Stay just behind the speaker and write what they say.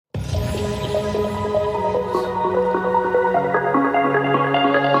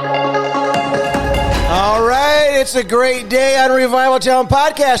It's a great day on Revival Town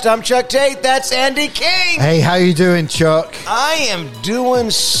Podcast. I'm Chuck Tate. That's Andy King. Hey, how you doing, Chuck? I am doing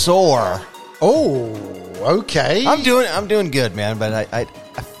sore. Oh, okay. I'm doing good, man. But I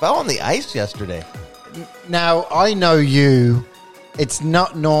fell on the ice yesterday. Now, I know you. It's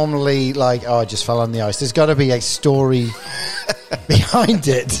not normally like, oh, I just fell on the ice. There's got to be a story behind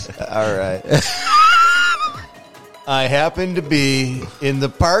it. All right. I happened to be in the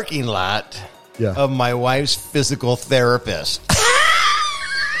parking lot of my wife's physical therapist.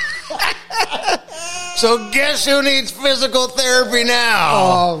 So guess who needs physical therapy now?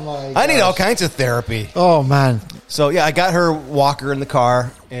 Oh, my God. I need all kinds of therapy. Oh, man. So, yeah, I got her walker in the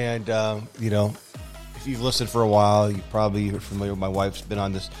car. And, if you've listened for a while, you probably are familiar with my wife's been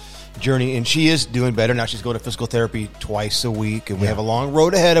on this journey. And she is doing better. Now she's going to physical therapy twice a week. And we have a long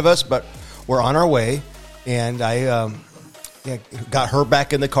road ahead of us, but we're on our way. And I got her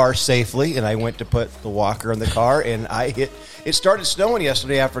back in the car safely, and I went to put the walker in the car, and it started snowing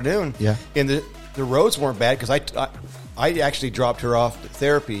yesterday afternoon. Yeah. And the roads weren't bad because I actually dropped her off to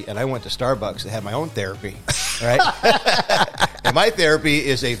therapy, and I went to Starbucks to have my own therapy, right? And my therapy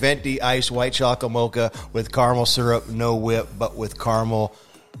is a venti ice white chocolate mocha with caramel syrup, no whip, but with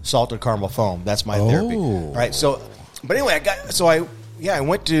salted caramel foam. That's my therapy, right? So, but anyway, I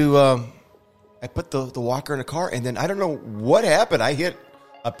went to. I put the walker in the car, and then I don't know what happened. I hit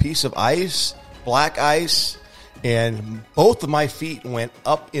a piece of ice, black ice, and both of my feet went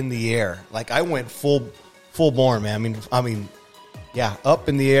up in the air. Like I went full born, man. I mean, yeah, up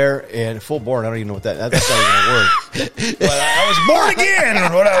in the air and full born. I don't even know what that's not even a word. But I was born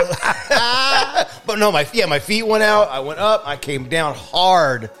again. But no, my feet went out. I went up. I came down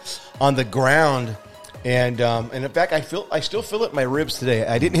hard on the ground. And in fact, I still feel it in my ribs today.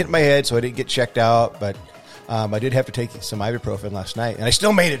 I didn't hit my head, so I didn't get checked out. But I did have to take some ibuprofen last night, and I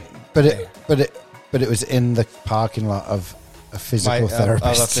still made it. But it was in the parking lot of a physical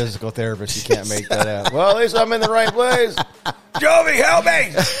therapist. Of a physical therapist, you can't make that out. Well, at least I'm in the right place. Jovi, help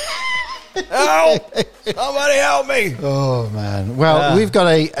me! Help! Somebody help me! Oh man! Well, we've got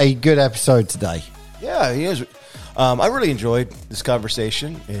a good episode today. Yeah, he is. I really enjoyed this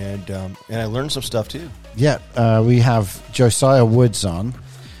conversation, and I learned some stuff, too. Yeah, we have Josiah Woods on,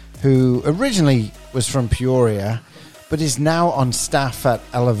 who originally was from Peoria, but is now on staff at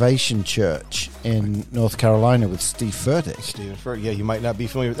Elevation Church in North Carolina with Steve Furtick. Steve Furtick, yeah, you might not be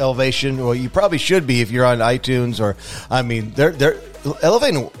familiar with Elevation. Well, you probably should be if you're on iTunes, or, I mean,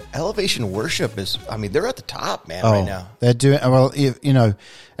 Elevation Worship is, I mean, they're at the top, man, right now. They're doing, well,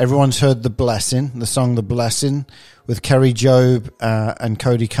 everyone's heard the song The Blessing with Kerry Jobe and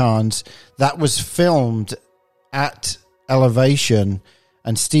Cody Carnes. That was filmed at Elevation,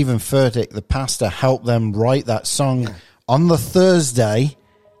 and Stephen Furtick, the pastor, helped them write that song on the Thursday,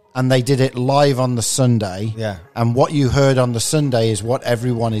 and they did it live on the Sunday. Yeah. And what you heard on the Sunday is what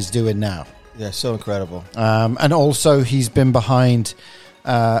everyone is doing now. Yeah, so incredible. And also he's been behind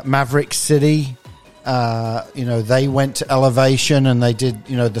Maverick City. They went to Elevation and they did,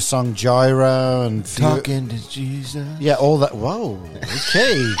 the song Gyra and Talking to Jesus. Yeah, all that. Whoa.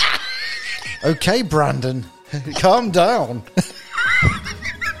 Okay. Okay, Brandon. Calm down.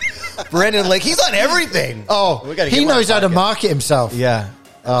 Brandon Lake, he's on everything. Oh, he knows how to market himself. Yeah.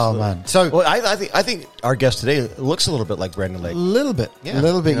 Oh, man. So, well, I think our guest today looks a little bit like Brandon Lake. A little bit.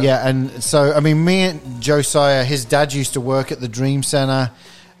 Yeah. And so, I mean, me and Josiah, his dad used to work at the Dream Center.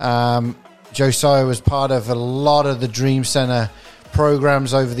 Josiah was part of a lot of the Dream Center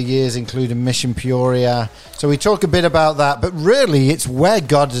programs over the years, including Mission Peoria. So we talk a bit about that, but really it's where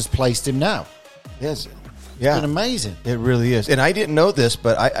God has placed him now. Yes. Yeah. It's been amazing. It really is. And I didn't know this,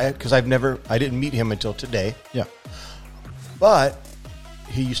 but because I didn't meet him until today. Yeah. But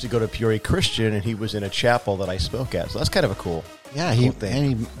he used to go to Peoria Christian, and he was in a chapel that I spoke at. So that's kind of a cool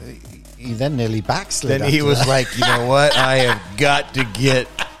thing. He then nearly backslid. Then he was like, you know what? I have got to get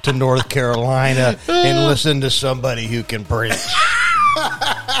to North Carolina and listen to somebody who can preach.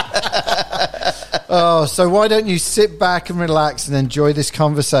 So why don't you sit back and relax and enjoy this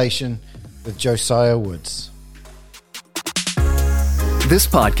conversation with Josiah Woods. This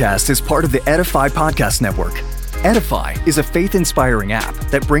podcast is part of the Edify Podcast Network. Edify is a faith-inspiring app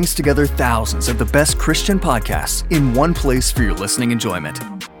that brings together thousands of the best Christian podcasts in one place for your listening enjoyment.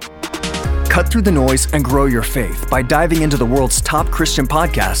 Cut through the noise and grow your faith by diving into the world's top Christian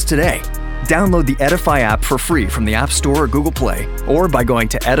podcasts today. Download the Edify app for free from the App Store or Google Play, or by going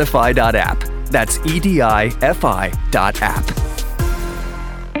to edify.app. That's edifi.app.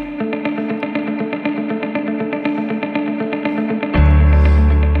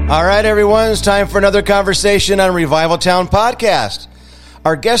 All right, everyone, it's time for another conversation on Revival Town Podcast.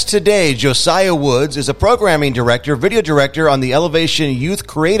 Our guest today, Josiah Woods, is a programming director, video director on the Elevation Youth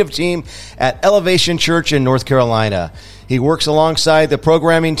Creative Team at Elevation Church in North Carolina. He works alongside the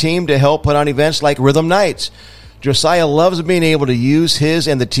programming team to help put on events like Rhythm Nights. Josiah loves being able to use his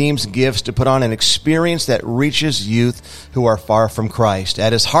and the team's gifts to put on an experience that reaches youth who are far from Christ.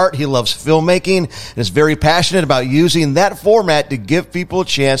 At his heart, he loves filmmaking and is very passionate about using that format to give people a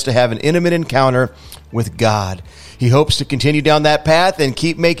chance to have an intimate encounter with God. He hopes to continue down that path and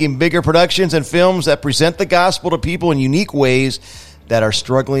keep making bigger productions and films that present the gospel to people in unique ways that are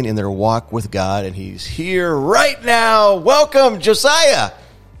struggling in their walk with God. And he's here right now. Welcome, Josiah.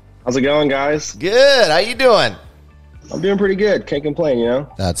 How's it going, guys? Good. How you doing? I'm doing pretty good. Can't complain, you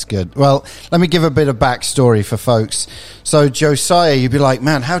know? That's good. Well, let me give a bit of backstory for folks. So, Josiah, you'd be like,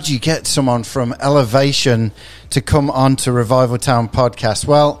 man, how do you get someone from Elevation to come on to Revival Town podcast?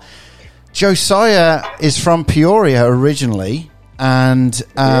 Well, Josiah is from Peoria originally and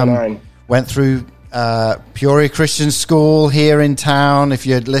went through Peoria Christian School here in town. If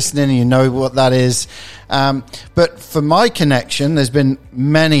you're listening, you know what that is. But for my connection, there's been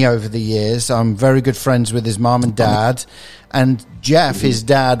many over the years. I'm very good friends with his mom and dad. And Jeff, his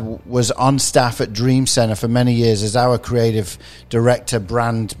dad, was on staff at Dream Center for many years as our creative director,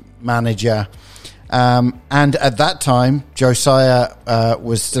 brand manager. And at that time, Josiah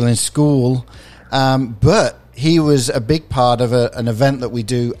was still in school, but he was a big part of an event that we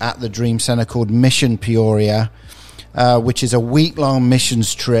do at the Dream Center called Mission Peoria, which is a week-long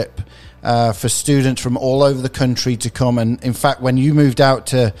missions trip for students from all over the country to come. And in fact, when you moved out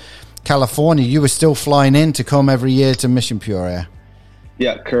to California, you were still flying in to come every year to Mission Peoria.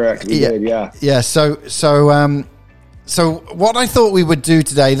 Yeah, correct. We did, yeah. Yeah, So what I thought we would do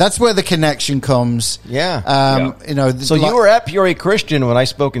today, that's where the connection comes. Yeah. You know. So you were at Peoria Christian when I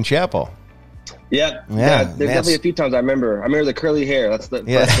spoke in chapel. Yeah. There's definitely a few times I remember the curly hair. That's the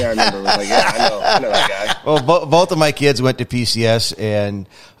first thing I remember. It was like, I know that guy. Well, both of my kids went to PCS, and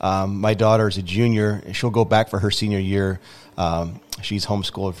my daughter is a junior. She'll go back for her senior year. She's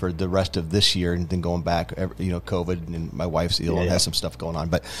homeschooled for the rest of this year, and then going back, COVID, and my wife's ill and has some stuff going on.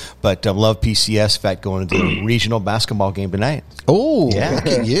 But love PCS. In fact, going to the regional basketball game tonight. Oh, yeah, look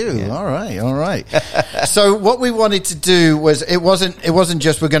at you! Yeah. All right. So what we wanted to do was it wasn't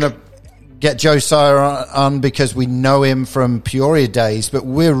just we're going to get Josiah on because we know him from Peoria days, but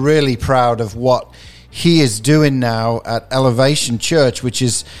we're really proud of what he is doing now at Elevation Church, which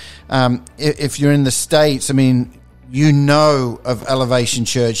is if you're in the States, I mean. You know of Elevation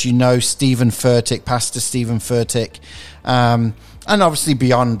Church, you know Stephen Furtick, Pastor Stephen Furtick, and obviously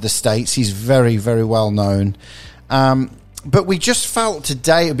beyond the States, he's very, very well known. But we just felt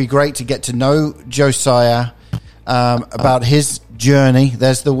today it would be great to get to know Josiah about his journey.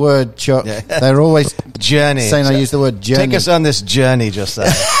 There's the word, Chuck. Yeah. They're always journey. Saying I use the word journey. Take us on this journey, Josiah.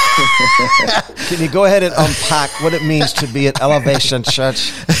 Can you go ahead and unpack what it means to be at Elevation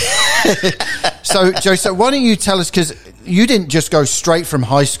Church? So, Josiah, why don't you tell us, because you didn't just go straight from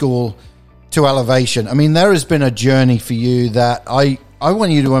high school to Elevation. I mean, there has been a journey for you that I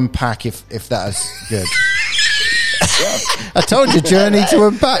want you to unpack if that is good. Yeah. I told you, journey to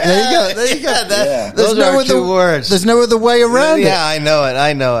unpack. There you go. Those are two words. There's no other way around it. Yeah, I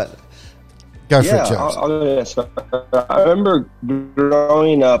know it. Go for it, Joseph. I remember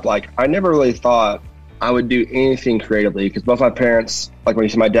growing up, I never really thought I would do anything creatively because both my parents, when you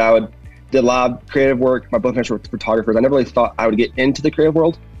see my dad did a lot of creative work. My both parents were photographers. I never really thought I would get into the creative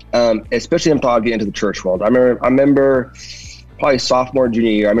world, especially until I would get into the church world. I remember probably sophomore, junior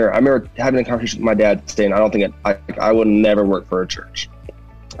year. I remember having a conversation with my dad saying, I don't think I would never work for a church.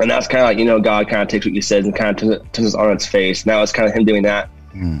 And that's kind of God kind of takes what you said and kind of turns it on its face. Now it's kind of him doing that.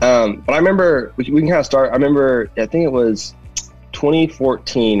 But I remember we can kind of start. I remember, I think it was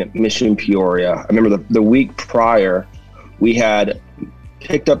 2014 Mission Peoria. I remember the week prior, we had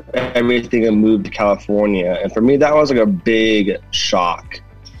picked up everything and moved to California. And for me, that was a big shock,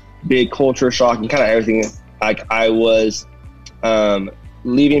 big culture shock, and kind of everything. I was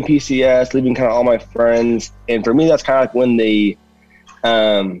leaving PCS, leaving kind of all my friends. And for me, that's kind of when the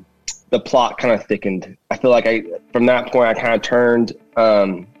plot kind of thickened. I feel from that point, I kind of turned,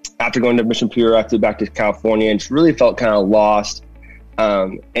 after going to Mission Peoria, I flew back to California and just really felt kind of lost.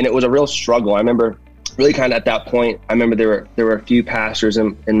 And it was a real struggle. I remember really kind of at that point, I remember there were a few pastors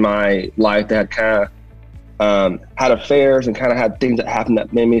in my life that had kind of had affairs and kind of had things that happened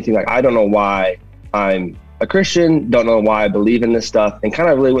that made me think I don't know why I'm a Christian, don't know why I believe in this stuff, and kind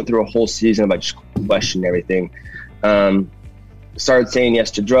of really went through a whole season of just questioning everything. Started saying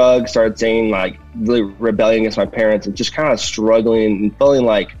yes to drugs, started saying really rebelling against my parents, and just kind of struggling and feeling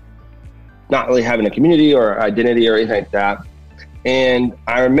not really having a community or identity or anything like that. And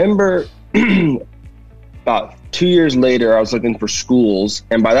I remember about 2 years later, I was looking for schools.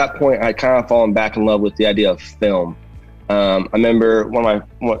 And by that point, I kind of fallen back in love with the idea of film. I remember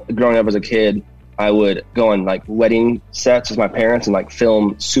growing up as a kid, I would go on like wedding sets with my parents and like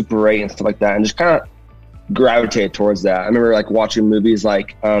film Super 8 and stuff like that, and just kind of gravitated towards that. I remember like watching movies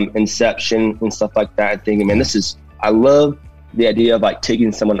like Inception and stuff like that, and thinking, man, I love the idea of like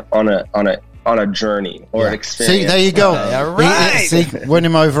taking someone on a journey or an experience. See, there you go. All right. See, win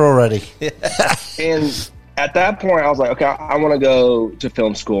him over already. And at that point, I was like, okay, I want to go to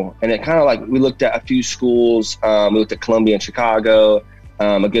film school. And it kind of like, we looked at a few schools. We looked at Columbia in Chicago.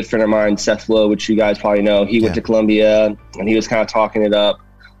 A good friend of mine, Seth Lowe, which you guys probably know, he went to Columbia, and he was kind of talking it up.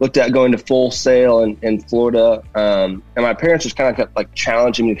 Looked at going to Full Sail in Florida. And my parents just kind of kept like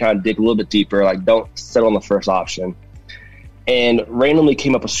challenging me to kind of dig a little bit deeper, like don't settle on the first option. And randomly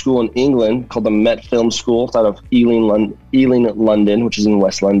came up a school in England called the Met Film School. It's out of Ealing, London, which is in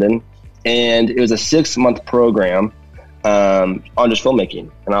West London. And it was a 6-month program on just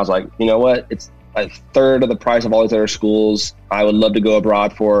filmmaking. And I was like, you know what? It's a third of the price of all these other schools. I would love to go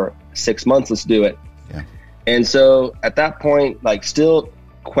abroad for 6 months. Let's do it. Yeah. And so at that point, like still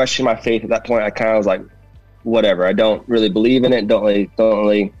question my faith. At that point, I kind of was like, whatever. I don't really believe in it. Don't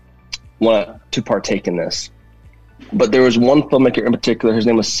really want to partake in this. But there was one filmmaker in particular. His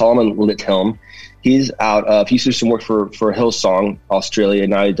name was Solomon Lithelm. He used to do some work for Hillsong Australia.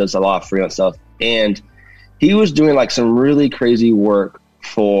 Now he does a lot of freelance stuff. And he was doing like some really crazy work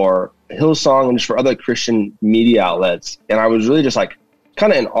for Hillsong and just for other Christian media outlets. And I was really just like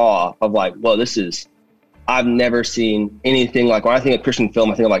kind of in awe of like, well, I've never seen anything like, when I think of Christian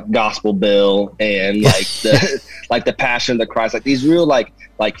film, I think of like Gospel Bill and like the Passion of the Christ, like these real like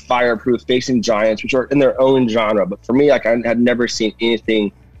Fireproof, Facing Giants, which are in their own genre. But for me, like I had never seen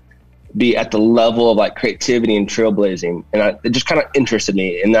anything be at the level of like creativity and trailblazing. And it just kind of interested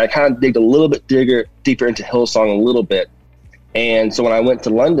me. And I kind of digged a little bit deeper into Hillsong a little bit. And so when I went to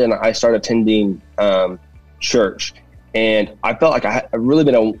London, I started attending church. And I felt like I've really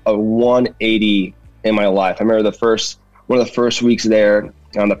been a 180 in my life. I remember one of the first weeks there,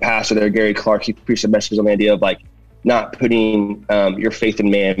 the pastor there, Gary Clark, he preached a message on the idea of like not putting your faith in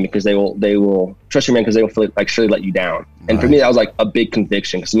man, because they will trust your man because they will like surely let you down. And for me, that was like a big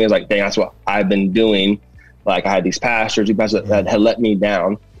conviction, because to me, I was like, dang, that's what I've been doing. Like I had these pastors that had let me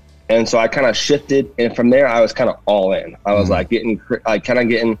down. And so I kind of shifted. And from there, I was kind of all in. I was like getting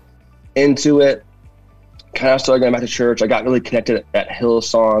into it, kind of started going back to church. I got really connected at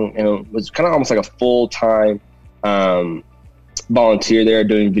Hillsong, and it was kind of almost like a full-time volunteer there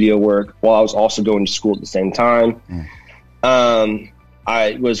doing video work while I was also going to school at the same time.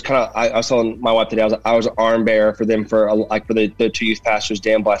 I was telling my wife today, I was an arm bearer for them for the two youth pastors,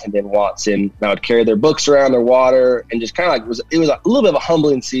 Dan Black and Dan Watson. And I would carry their books around, their water, and just kind of like it was a little bit of a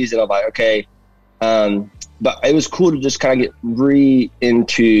humbling season of like, okay, but it was cool to just kind of get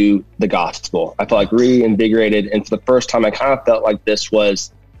into the gospel. I felt like reinvigorated, and for the first time, I kind of felt like this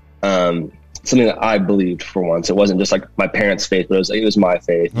was something that I believed for once. It wasn't just like my parents' faith, but it was my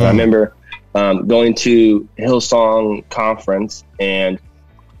faith. And I remember going to Hillsong conference, and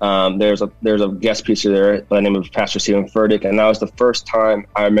there's a guest preacher there by the name of Pastor Stephen Furtick, and that was the first time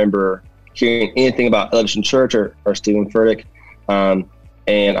I remember hearing anything about Elevation Church or Stephen Furtick. And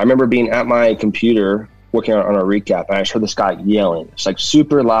I remember being at my computer working on a recap, and I just heard this guy yelling. It's like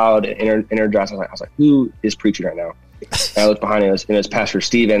super loud and energized. I was like, who is preaching right now? And I looked behind him, and it was Pastor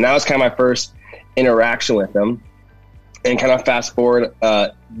Stephen. And that was kind of my first interaction with him. And kind of fast forward,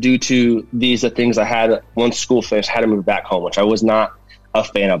 due to the things I had, once school finished, I had to move back home, which I was not a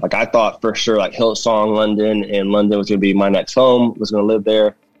fan of. Like I thought for sure, like Hillsong London, and London was going to be my next home, was going to live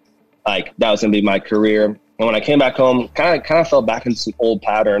there. Like that was going to be my career. And when I came back home, kind of fell back into some old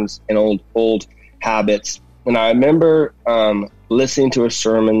patterns and old habits. And I remember listening to a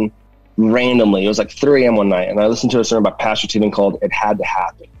sermon randomly. It was like 3 a.m. one night, and I listened to a sermon by Pastor Stephen called "It Had to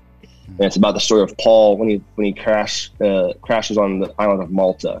Happen." And it's about the story of Paul when he crashes on the island of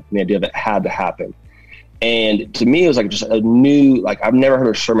Malta, and the idea of it had to happen. And to me, it was like just a new, like I've never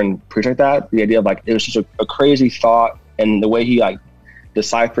heard a sermon preach like that. The idea of like, it was just a crazy thought, and the way he like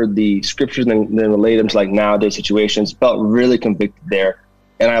deciphered the scriptures and then related them to like nowadays situations, felt really convicted there.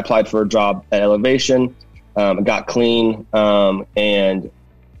 And I applied for a job at Elevation, got clean, and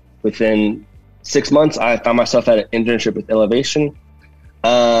within 6 months, I found myself at an internship with Elevation.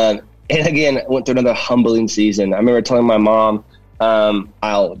 And again, I went through another humbling season. I remember telling my mom,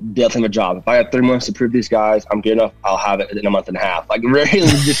 I'll definitely have a job. If I had 3 months to prove these guys I'm good enough, I'll have it in a month and a half. Like really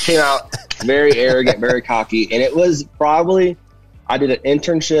just came out very arrogant, very cocky. And it was probably, I did an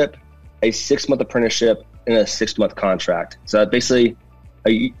internship, a 6-month apprenticeship, in a 6-month contract. So basically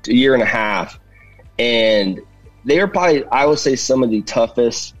a year and a half. And they were probably, I would say, some of the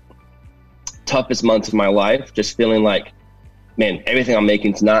toughest months of my life, just feeling like, man, everything I'm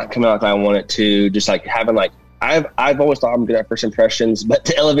making is not coming out like I want it to. Just like having like, I've always thought I'm good at first impressions, but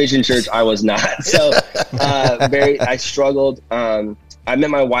to Elevation Church, I was not. So I struggled. I met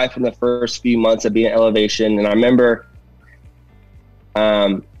my wife in the first few months of being at Elevation, and I remember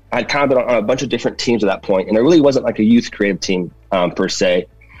I'd kind of been on a bunch of different teams at that point, and there really wasn't like a youth creative team per se.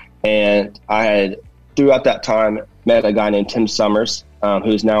 And I had, throughout that time, met a guy named Tim Summers,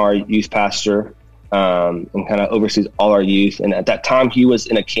 who's now our youth pastor, and kind of oversees all our youth. And at that time, he was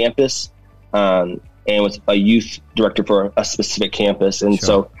in a campus and was a youth director for a specific campus. And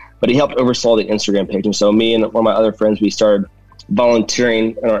but he helped oversaw the Instagram page. And so me and one of my other friends, we started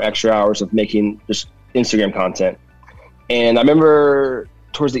volunteering in our extra hours of making just Instagram content. And I remember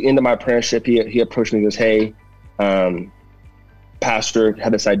towards the end of my apprenticeship, he approached me and goes, "Hey, pastor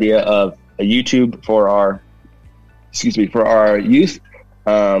had this idea of a YouTube for our youth.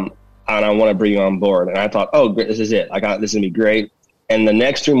 And I want to bring you on board." And I thought, oh, great, this is it. This is gonna be great. And the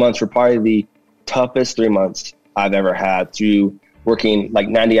next 3 months were probably the toughest 3 months I've ever had, through working like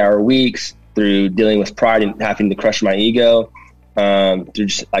 90-hour weeks, through dealing with pride and having to crush my ego, through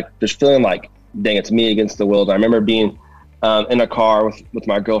just feeling like, dang, it's me against the world. I remember being in a car with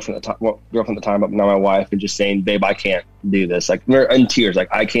my girlfriend at the time, but now my wife, and just saying, "Babe, I can't do this." Like, we're in tears. Like,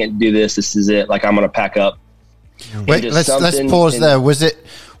 I can't do this. This is it. Like, I'm going to pack up. Wait, let's pause there. Was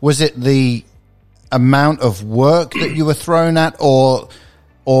it the amount of work that you were thrown at, or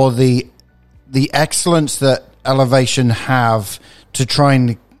the excellence that Elevation have to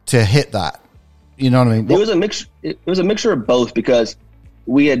trying to hit that? You know what I mean? It was a mix. It was a mixture of both, because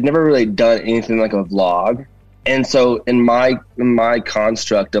we had never really done anything like a vlog. And so in my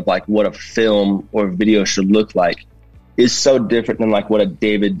construct of like what a film or video should look like is so different than like what a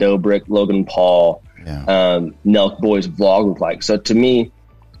David Dobrik, Logan Paul, Nelk Boys vlog looked like. So to me,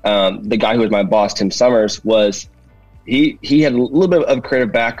 the guy who was my boss, Tim Summers, he had a little bit of a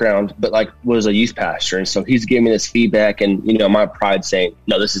creative background, but like was a youth pastor. And so he's giving me this feedback, and, you know, my pride saying,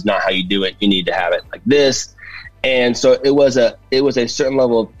 "No, this is not how you do it. You need to have it like this." And so it was a certain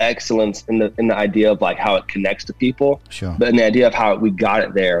level of excellence in the idea of like how it connects to people. Sure. But in the idea of how we got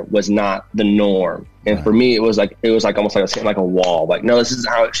it there was not the norm. And for me, it was like almost like a wall. Like, no, this is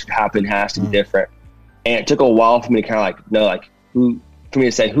how it should happen. It has to be different. And it took a while for me to kind of like, no, like for me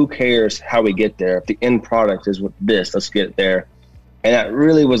to say, who cares how we get there? If the end product is with this, let's get it there. And that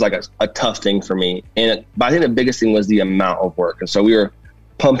really was like a tough thing for me. But I think the biggest thing was the amount of work. And so we were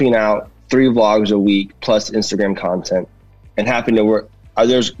pumping out 3 vlogs a week plus Instagram content, and having to work.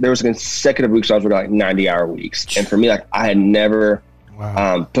 There was consecutive weeks I was working like 90-hour weeks. And for me, like, I had never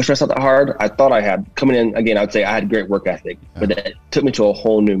pushed myself that hard. I thought I had. Coming in, again, I would say I had great work ethic, but it took me to a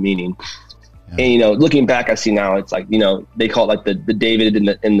whole new meaning. And, you know, looking back, I see now it's like, you know, they call it like the David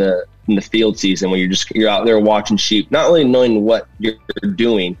in the field season, where you're out there watching sheep, not only knowing what you're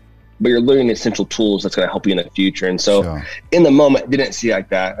doing, but you're learning essential tools that's going to help you in the future. And so in the moment, didn't see like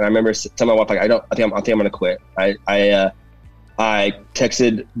that. And I remember telling my wife, like, I think I'm going to quit. I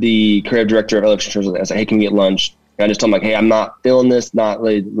texted the creative director of Elevation Church. I said, "Hey, can we get lunch?" And I just told him, like, "Hey, I'm not feeling this, not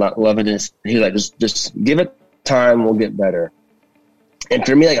loving this." He was like, just give it time. We'll get better. And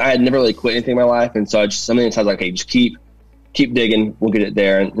for me, like, I had never really quit anything in my life. And so something inside was like, "Hey, just keep digging. We'll get it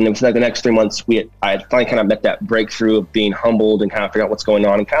there." And it was like the next 3 months, I had finally kind of met that breakthrough of being humbled and kind of figure out what's going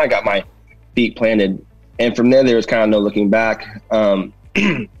on, and kind of got my feet planted. And from there was kind of no looking back. I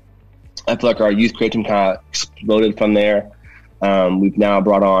feel like our youth creative team kind of exploded from there. We've now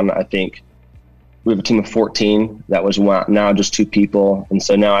brought on, I think, we have a team of 14. That was now just 2 people. And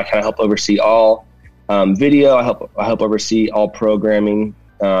so now I kind of help oversee all video. I help oversee all programming.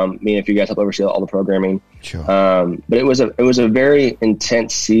 Me and a few guys help oversee all the programming. Sure. But it was a very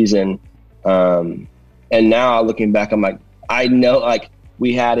intense season. And now looking back, I'm like, I know, like,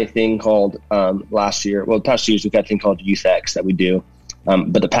 we had a thing called last year. Well, the past 2 years we've had a thing called Youth X that we do.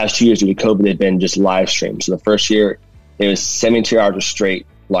 But the past 2 years due to COVID, they've been just live streams. So the first year it was 72 hours of straight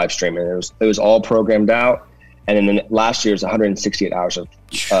live streaming. It was all programmed out. And then last year was 168 hours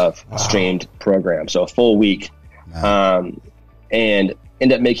of streamed program. So a full week. And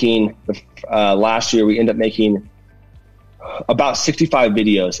end up making last year we ended up making about 65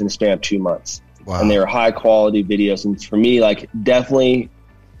 videos in the span of 2 months. And they were high quality videos, and for me, like, definitely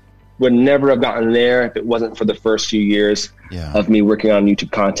would never have gotten there if it wasn't for the first few years of me working on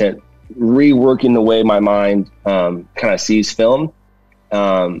YouTube content, reworking the way my mind kind of sees film.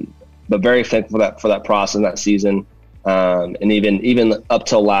 But very thankful for that process and that season. And even up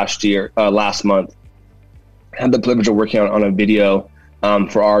till last month, had the privilege of working on a video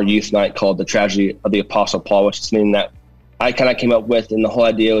for our youth night called "The Tragedy of the Apostle Paul," which is something that I kind of came up with, and the whole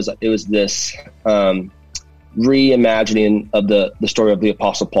idea was this reimagining of the story of the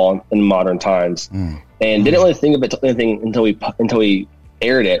Apostle Paul in modern times, and didn't really think of it anything until we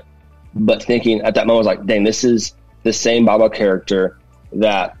aired it. But thinking at that moment, I was like, "Dang, this is the same Bible character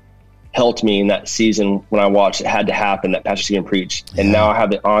that helped me in that season when I watched It Had to Happen, that Pastor Stephen preached, and now I have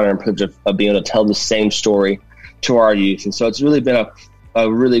the honor and privilege of being able to tell the same story to our youth." And so it's really been a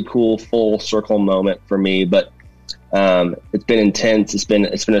really cool full circle moment for me, but it's been intense. It's been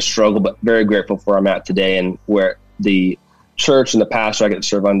a struggle, but very grateful for where I'm at today and where the church and the pastor I get to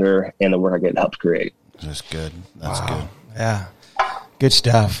serve under and the work I get to help create. That's good. That's good. Yeah. Good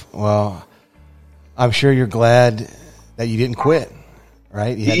stuff. Well, I'm sure you're glad that you didn't quit,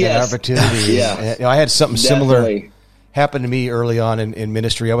 right? You had that opportunity. Yeah. I had something Definitely. similar happen to me early on in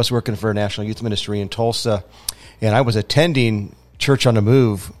ministry. I was working for a national youth ministry in Tulsa, and I was attending Church on the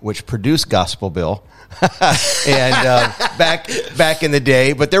Move, which produced Gospel Bill. And back in the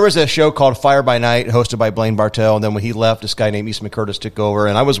day, but there was a show called Fire by Night hosted by Blaine Bartell, and then when he left, this guy named Eastman Curtis took over,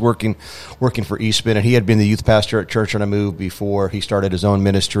 and I was working for Eastman, and he had been the youth pastor at Church on the Move before he started his own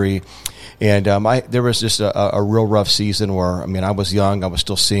ministry. And there was just a real rough season where, I was young, I was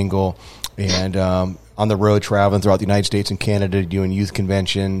still single, and on the road traveling throughout the United States and Canada doing youth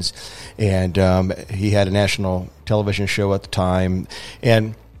conventions, and he had a national television show at the time,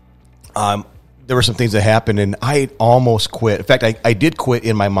 and there were some things that happened, and I almost quit. In fact, I did quit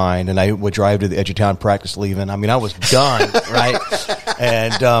in my mind, and I would drive to the edge of town, practice leaving. I was done, right?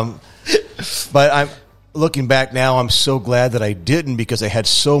 And but I'm looking back now, I'm so glad that I didn't, because I had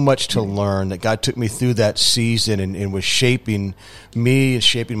so much to learn, that God took me through that season and was shaping me and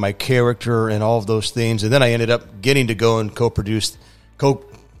shaping my character and all of those things. And then I ended up getting to go and co-produce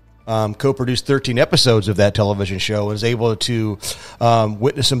 13 episodes of that television show, and was able to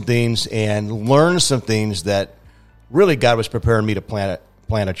witness some things and learn some things that really God was preparing me to plant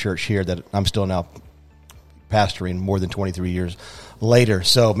a church here that I'm still now pastoring more than 23 years later.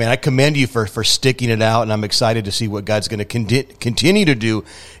 So, man, I commend you for sticking it out, and I'm excited to see what God's going to continue to do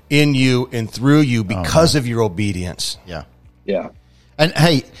in you and through you because of your obedience. Yeah. Yeah. And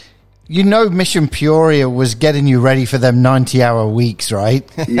hey, Mission Peoria was getting you ready for them 90-hour weeks, right?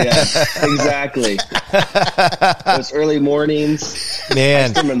 Yeah, exactly. Those early mornings. Man. I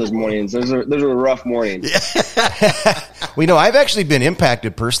still remember those mornings. Those were rough mornings. Well, I've actually been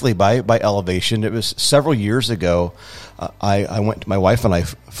impacted personally by Elevation. It was several years ago. My wife and I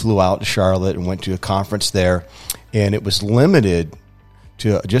flew out to Charlotte and went to a conference there, and it was limited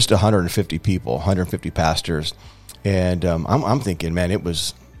to just 150 people, 150 pastors. And I'm thinking, man, it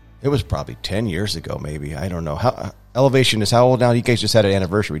was probably 10 years ago, maybe. I don't know. Elevation is how old now? You guys just had an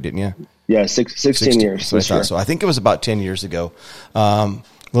anniversary, didn't you? Yeah, 16 years. So I think it was about 10 years ago, a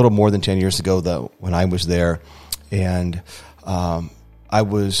little more than 10 years ago, though, when I was there. And I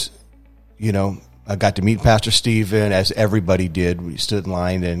was, I got to meet Pastor Stephen, as everybody did. We stood in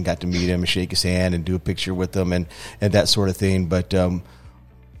line and got to meet him and shake his hand and do a picture with him and that sort of thing. But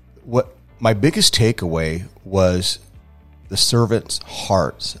what my biggest takeaway was the servants'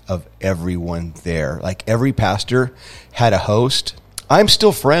 hearts of everyone there. Like, every pastor had a host. I'm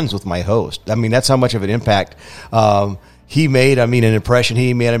still friends with my host. That's how much of an impact he made. An impression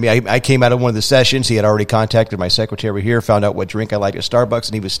he made on me. I came out of one of the sessions. He had already contacted my secretary here, found out what drink I liked at Starbucks,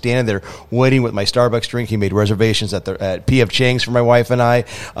 and he was standing there waiting with my Starbucks drink. He made reservations at P.F. Chang's for my wife and I.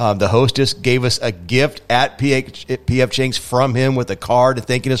 The hostess gave us a gift at P.F. Chang's from him with a card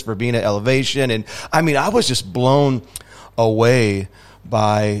thanking us for being at Elevation. And I was just blown away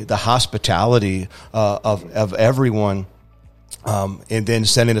by the hospitality of everyone, and then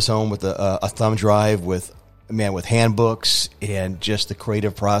sending us home with a thumb drive with handbooks and just the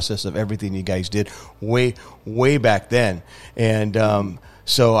creative process of everything you guys did way back then. And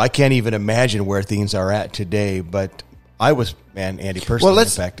so I can't even imagine where things are at today. But I was, Andy, personally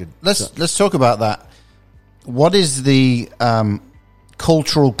impacted. Let's talk about that. What is the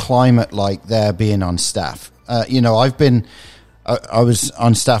cultural climate like there, being on staff? I was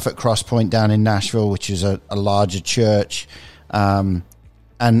on staff at Cross Point down in Nashville, which is a larger church. And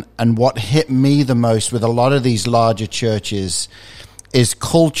what hit me the most with a lot of these larger churches is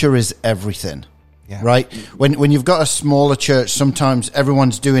culture is everything, right? When you've got a smaller church, sometimes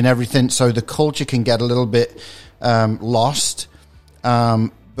everyone's doing everything, so the culture can get a little bit lost. But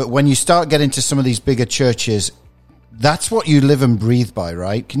when you start getting to some of these bigger churches, that's what you live and breathe by,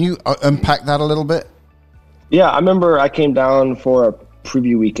 right? Can you unpack that a little bit? Yeah, I remember I came down for a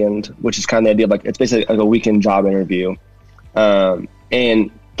preview weekend, which is kind of the idea of it's basically like a weekend job interview.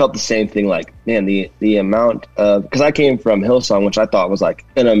 And felt the same thing. Like, man, the amount of, because I came from Hillsong, which I thought was like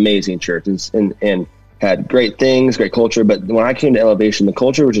an amazing church and had great things, great culture. But when I came to Elevation, the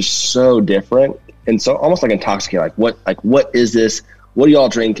culture was just so different and so almost like intoxicating. What is this? What are y'all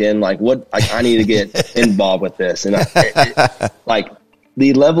drinking? Like, what? Like, I need to get involved with this. And like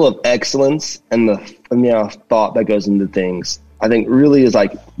the level of excellence and the thought that goes into things, I think really is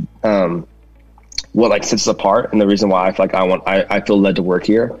like what like sets us apart. And the reason why I feel like I feel led to work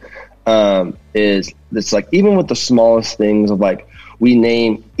here is it's like, even with the smallest things of like, we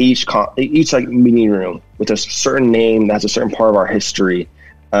name each like meeting room with a certain name that has a certain part of our history.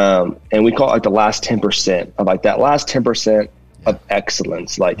 And we call it like the last 10% of like that last 10% of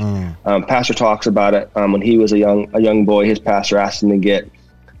excellence. Like Pastor talks about it when he was a young boy. His pastor asked him to get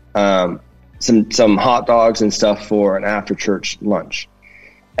some hot dogs and stuff for an after church lunch,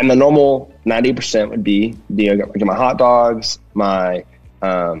 and the normal 90% would be, I get my hot dogs, my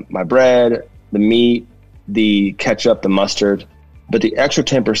bread, the meat, the ketchup, the mustard. But the extra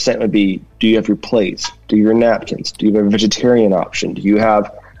 10% would be, do you have your plates? Do you have your napkins? Do you have a vegetarian option? Do you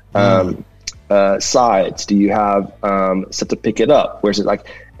have sides? Do you have stuff to pick it up? Where's it like,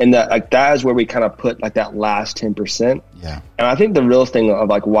 and that is where we kind of put like that last 10%. Yeah. And I think the real thing of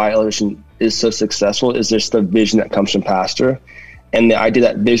like why Elevation is so successful is just the vision that comes from pastor, and the idea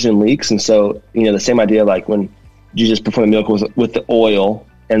that vision leaks. And so, the same idea, like when Jesus performed the miracle with the oil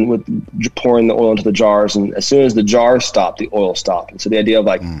and with pouring the oil into the jars, and as soon as the jars stopped, the oil stopped. And so the idea of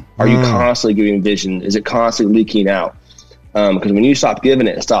like, are you constantly giving vision? Is it constantly leaking out? Because when you stop giving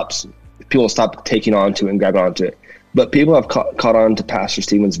it, people stop taking onto it and grabbing onto it. But people have caught on to Pastor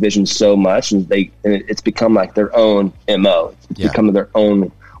Stephen's vision so much, and it's become like their own MO. It's become their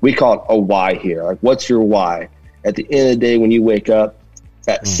own. We call it a why here. Like, what's your why? At the end of the day, when you wake up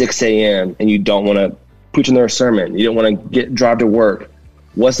at 6 a.m. and you don't want to preach another sermon, you don't want to drive to work,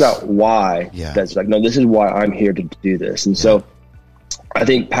 what's that why? That's like, no, this is why I'm here to do this. And so I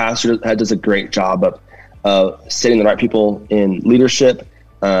think Pastor does a great job of setting the right people in leadership,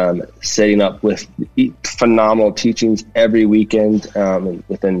 setting up with phenomenal teachings every weekend, and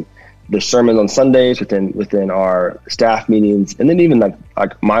within the sermons on Sundays, within our staff meetings. And then even like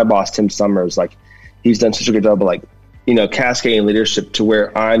my boss, Tim Summers, like he's done such a good job of like, cascading leadership to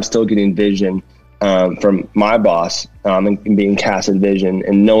where I'm still getting vision from my boss, and being casted vision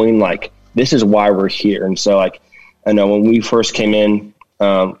and knowing like, this is why we're here. And so like, I know when we first came in,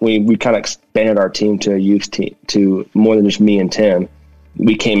 we kind of expanded our team to a youth team, to more than just me and Tim.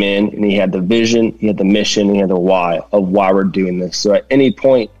 We came in and he had the vision, he had the mission, he had the why of why we're doing this. So at any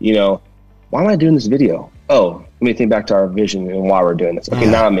point, why am I doing this video? Oh, let me think back to our vision and why we're doing this. Okay,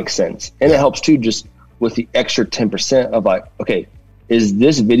 now it makes sense. And it helps too, just with the extra 10% of like, okay, is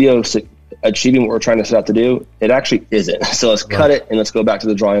this video achieving what we're trying to set out to do? It actually isn't. So let's cut it and let's go back to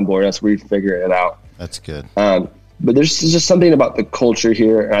the drawing board. Let's refigure it out. That's good. But there's just something about the culture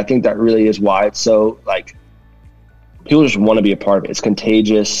here, and I think that really is why it's so like, people just want to be a part of it. It's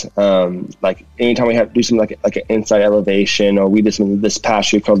contagious. Like anytime we have to do something like an Inside Elevation, or we did something this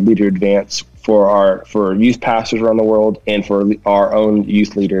past year called Leader Advance for youth pastors around the world and for our own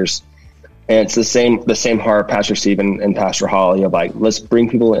youth leaders. And it's the same heart, Pastor Stephen and Pastor Holly, of like, let's bring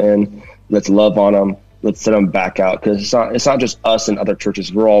people in, let's love on them, let's send them back out, because it's not just us and other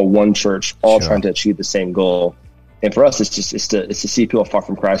churches. We're all one church, all trying to achieve the same goal. And for us, it's to see people far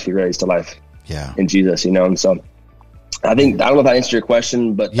from Christ be raised to life in Jesus, And so I don't know if that answered your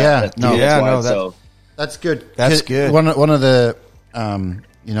question, but that's good. That's good. One of the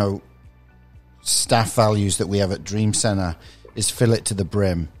staff values that we have at Dream Center is fill it to the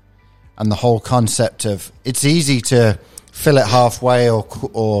brim, and the whole concept of it's easy to fill it halfway or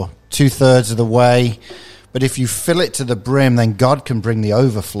 2/3 of the way, but if you fill it to the brim, then God can bring the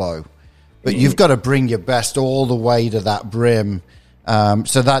overflow. But you've got to bring your best all the way to that brim.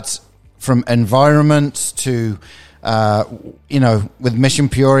 So that's from environments to with Mission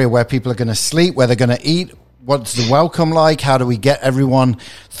Peoria, where people are going to sleep, where they're going to eat, what's the welcome like, how do we get everyone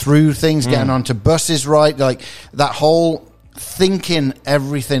through things, getting onto buses right, like that whole thinking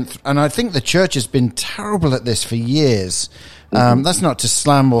everything. And I think the church has been terrible at this for years. That's not to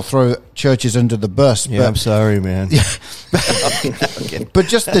slam or throw churches under the bus. Yeah, but I'm sorry, man. But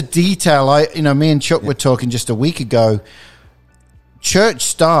just the detail. Me and Chuck were talking just a week ago. Church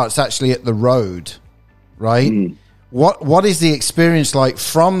starts actually at the road, right? What is the experience like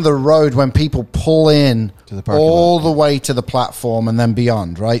from the road when people pull in to the all the way to the platform and then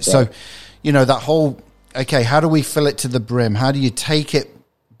beyond, right? So, that whole, okay, how do we fill it to the brim? How do you take it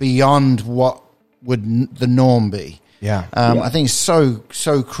beyond what would the norm be? I think it's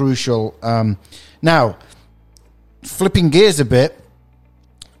so crucial. Now, flipping gears a bit,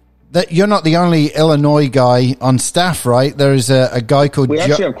 that you're not the only Illinois guy on staff, right? There is a guy called. We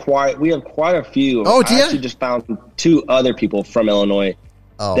actually have quite a few. Oh, do you? I actually just found 2 other people from Illinois.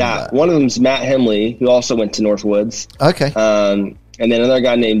 Oh, one of them is Matt Hemley, who also went to Northwoods. Okay. And then another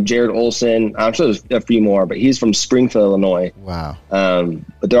guy named Jared Olson. I'm sure there's a few more, but he's from Springfield, Illinois. Wow.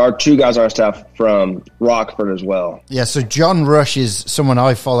 But there are 2 guys on our staff from Rockford as well. Yeah, so John Rush is someone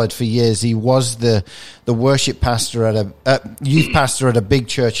I followed for years. He was the worship pastor at a youth pastor at a big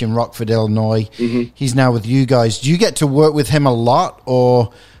church in Rockford, Illinois. Mm-hmm. He's now with you guys. Do you get to work with him a lot,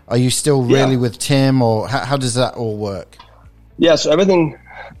 or are you still really with Tim, or how does that all work? Yeah, so everything,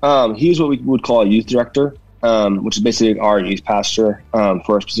 he's what we would call a youth director. Which is basically our youth pastor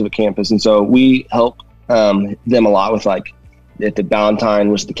for a specific campus. And so we help them a lot with, like, at the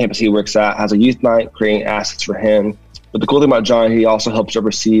Valentine, which the campus he works at has a youth night, creating assets for him. But the cool thing about John, he also helps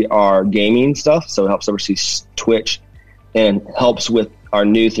oversee our gaming stuff. So he helps oversee Twitch and helps with our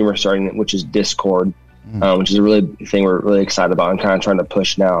new thing we're starting, which is Discord, which is a really thing we're really excited about and kind of trying to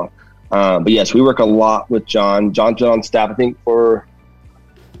push now. But yes, we work a lot with John. John's been on staff, I think, for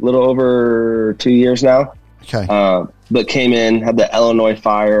a little over 2 years now. Okay. But came in, had the Illinois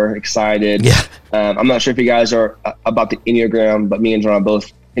fire, excited. Yeah. I'm not sure if you guys are about the Enneagram, but me and John are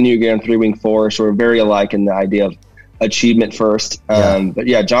both Enneagram 3-wing 4, so we're very alike in the idea of achievement first. But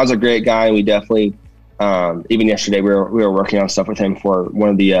yeah, John's a great guy, and we definitely, even yesterday, we were working on stuff with him for one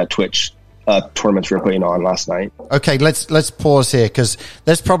of the Twitch tournaments we were putting on last night. Okay, let's pause here, because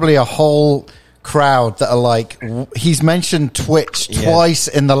there's probably a whole crowd that are like, he's mentioned Twitch twice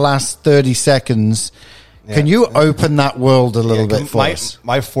in the last 30 seconds. Yeah. Can you open that world a little bit for us?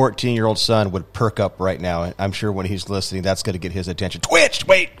 My 14-year-old son would perk up right now. I'm sure when he's listening, that's going to get his attention. Twitch,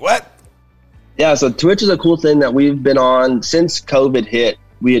 wait, what? Yeah, so Twitch is a cool thing that we've been on since COVID hit.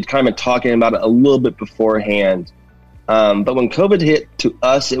 We had kind of been talking about it a little bit beforehand. But when COVID hit, to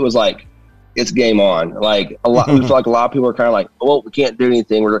us, it was like, it's game on. Like, we feel like a lot of people are kind of like, well, we can't do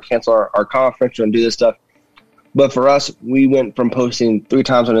anything. We're going to cancel our conference and do this stuff. But for us, we went from posting 3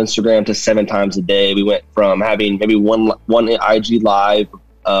 times on Instagram to 7 times a day. We went from having maybe one IG live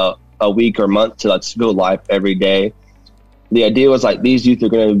a week or month to let's go live every day. The idea was, like, these youth are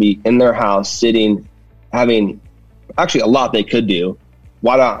going to be in their house sitting, having actually a lot they could do.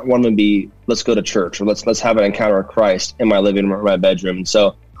 Why not one of them be, let's go to church, or let's have an encounter with Christ in my living room or my bedroom. And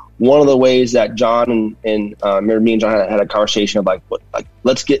so one of the ways that John and me and John had a conversation of like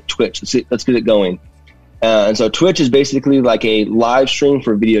let's get Twitch, let's get it going. And so Twitch is basically like a live stream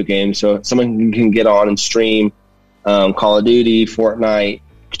for video games. So someone can get on and stream Call of Duty, Fortnite,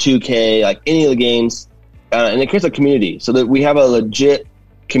 2K, like any of the games. And it creates a community so that we have a legit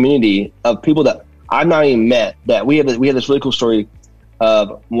community of people that I've not even met. That we have this really cool story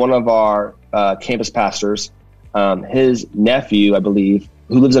of one of our campus pastors, his nephew, I believe,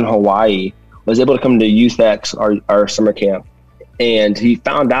 who lives in Hawaii, was able to come to YouthX, our summer camp. And he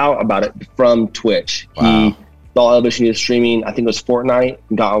found out about it from Twitch. Wow. He saw Elevation streaming, I think it was Fortnite,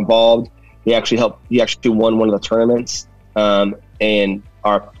 and got involved. He actually won one of the tournaments. And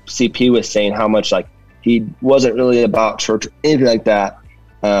our CP was saying how much, like, he wasn't really about church or anything like that.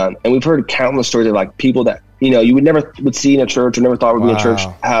 And we've heard countless stories of, like, people that, you would never would see in a church or never thought would be in a church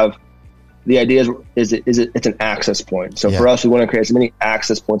have. The idea is it's an access point. So for us, we want to create as many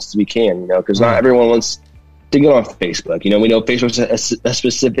access points as we can, because not everyone wants to get on Facebook. We know Facebook's a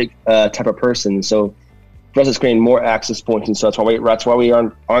specific type of person. So for us, it's creating more access points. And so that's why we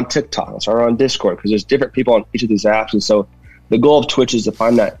are on TikTok. That's why we're on Discord, because there's different people on each of these apps. And so the goal of Twitch is to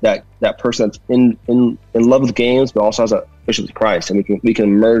find that person that's in love with games, but also has a relationship with Christ. And we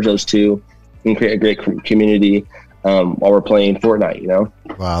can merge those two and create a great community while we're playing Fortnite,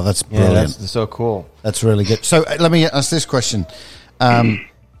 Wow, that's brilliant. Yeah, that's so cool. That's really good. So let me ask this question.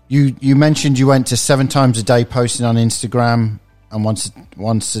 You mentioned you went to 7 times a day posting on Instagram and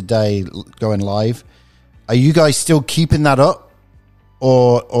once a day going live. Are you guys still keeping that up,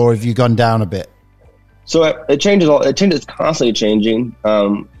 or have you gone down a bit? So it changes. It's constantly changing,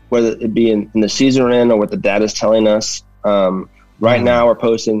 whether it be in the season we're in or what the data is telling us. Right now, we're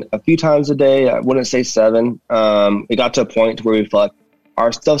posting a few times a day. I wouldn't say 7. It got to a point where we felt like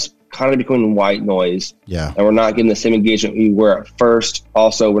our stuff's kind of becoming white noise. Yeah, and we're not getting the same engagement we were at first.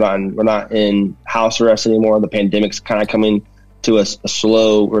 Also, we're not in house arrest anymore. The pandemic's kind of coming to a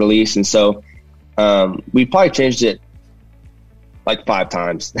slow release, and so we probably changed it like 5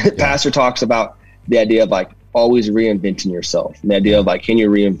 times. Yeah. Pastor talks about the idea of like always reinventing yourself, and the idea of like, can you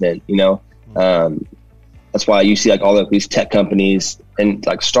reinvent? That's why you see like all of these tech companies and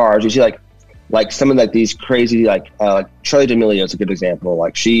like stars. You see like some of like these crazy like Charli D'Amelio is a good example.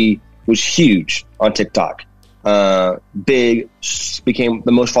 Like she was huge on TikTok, big, became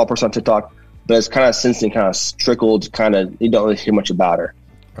the most followed person on TikTok, but it's kind of since then kind of trickled, you don't really hear much about her.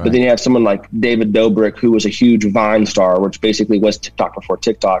 Right. But then you have someone like David Dobrik, who was a huge Vine star, which basically was TikTok before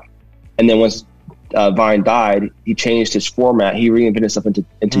TikTok. And then once Vine died, he changed his format. He reinvented himself into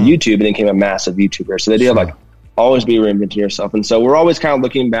YouTube and then became a massive YouTuber. So the idea of like always be reinventing yourself. And so we're always kind of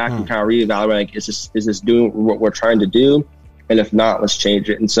looking back and kind of reevaluating, like, is this doing what we're trying to do? And if not, let's change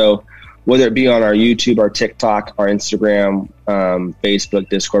it. And so whether it be on our YouTube, our TikTok, our Instagram, Facebook,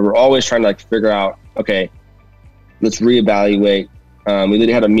 Discord, we're always trying to like figure out, okay, let's reevaluate. We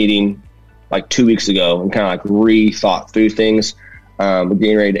literally had a meeting like 2 weeks ago and kind of like rethought through things. We're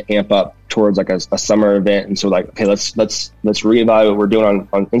getting ready to amp up towards like a summer event. And so like, okay, let's reevaluate what we're doing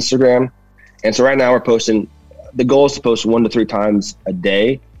on Instagram. And so right now we're posting, the goal is to post 1 to 3 times a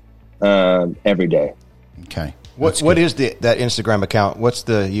day, every day. Okay. What is that Instagram account? What's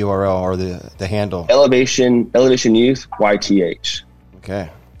the URL or the handle? Elevation Youth YTH. Okay.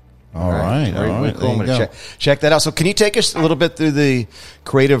 All right. Very cool. I'm going to check that out. So can you take us a little bit through the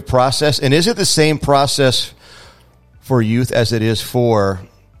creative process? And is it the same process for youth as it is for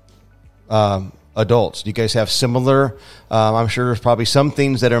adults? Do you guys have similar? I'm sure there's probably some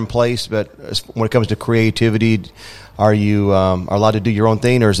things that are in place, but when it comes to creativity, are you are allowed to do your own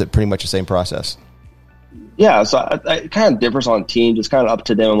thing, or is it pretty much the same process? Yeah, so it kind of differs on teams. It's kind of up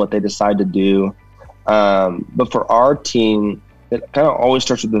to them and what they decide to do. But for our team, it kind of always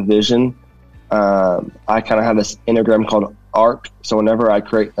starts with the vision. I kind of have this Enneagram called ARC. So whenever I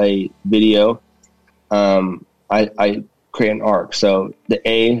create a video, I create an ARC. So the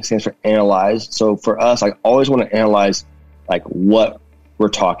A stands for analyze. So for us, I always want to analyze like what we're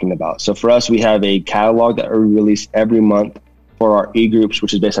talking about. So for us, we have a catalog that we release every month for our e-groups,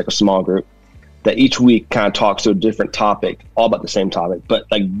 which is basically like a small group, that each week kind of talks to a different topic, all about the same topic, but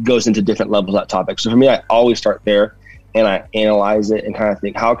like goes into different levels of that topic. So for me, I always start there and I analyze it and kind of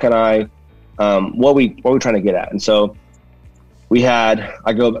think, how can I, what are we trying to get at? And so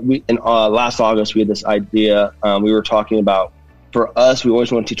in last August, we had this idea. We were talking about, for us, we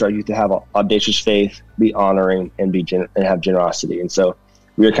always want to teach our youth to have audacious faith, be honoring, and have generosity. And so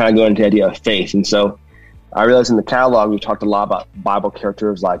we were kind of going into the idea of faith. And so I realized in the catalog, we talked a lot about Bible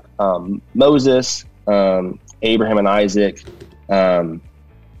characters like Moses, Abraham and Isaac.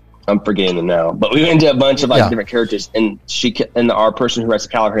 I'm forgetting them now, but we went into a bunch of different characters. And our person who writes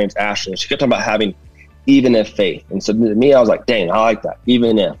the catalog, her name's Ashley. She kept talking about having even if faith. And so to me, I was like, dang, I like that,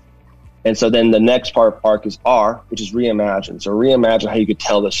 even if. And so then the next part of ARC is R, which is reimagine. So reimagine how you could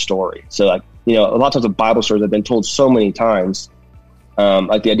tell this story. So like, a lot of times the Bible stories have been told so many times.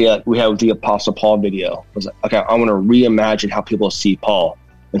 Like the idea we had with the Apostle Paul video was like, okay, I want to reimagine how people see Paul.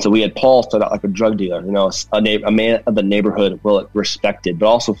 And so we had Paul start out like a drug dealer, a man of the neighborhood, well respected, but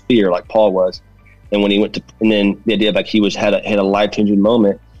also fear, like Paul was. And when he went to, and then the idea of like he had a life-changing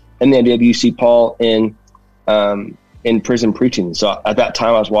moment, and the idea of you see Paul in prison preaching. So at that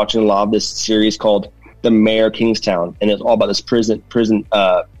time, I was watching a lot of this series called The Mayor of Kingstown, and it's all about this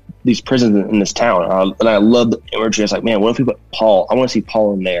these prisons in this town. And I love the imagery. I was like, man, what if we put Paul? I want to see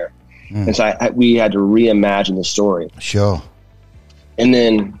Paul in there. And so we had to reimagine the story. Sure. And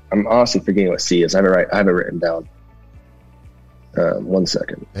then I'm honestly forgetting what C is. I have it written down. 1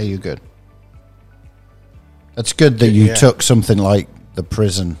 second. Hey, you're good. That's good that you took something like the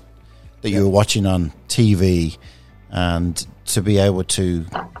prison that you were watching on TV and to be able to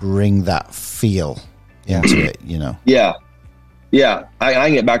bring that feel into it, Yeah, I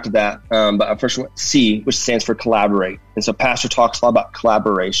can get back to that. But I first went C, which stands for collaborate. And so Pastor talks a lot about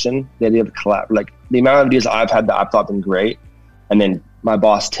collaboration, the idea of like the amount of ideas I've had that I've thought been great. And then my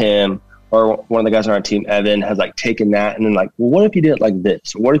boss, Tim, or one of the guys on our team, Evan, has like taken that and then like, well, what if you did it like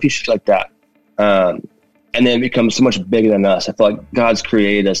this? Or what if you should like that? And then it becomes so much bigger than us. I feel like God's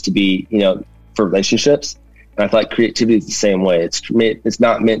created us to be, for relationships. And I feel like creativity is the same way. It's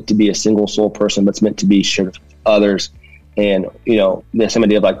not meant to be a single soul person, but it's meant to be shared with others. And, the same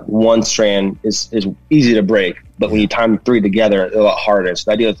idea of like one strand is easy to break, but when you time 3 together, it's a lot harder. So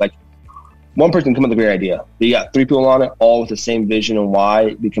the idea is like one person can come up with a great idea, but you got 3 people on it, all with the same vision and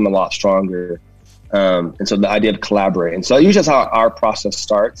why, become a lot stronger. And so the idea of collaborating. So usually that's how our process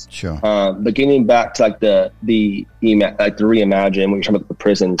starts. Sure. But getting back to like the reimagine, when you're talking about the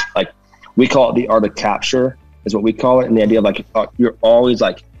prisons, like we call it the art of capture is what we call it. And the idea of like, you're always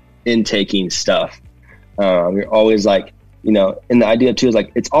like intaking stuff. You're always like, and the idea too is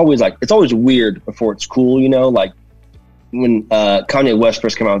like, it's always weird before it's cool, like when Kanye West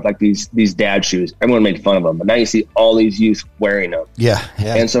first came out with like these dad shoes, everyone made fun of them, but now you see all these youth wearing them. Yeah.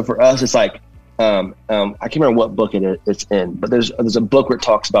 And so for us, it's like, I can't remember what book it's in, but there's a book where it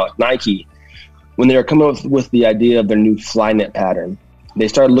talks about Nike. when they were coming up with the idea of their new fly net pattern, they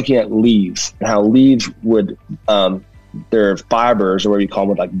started looking at leaves and how leaves would, their fibers, or whatever you call them,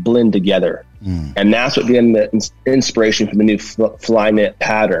 would like blend together. And that's what gave them the inspiration for the new fly net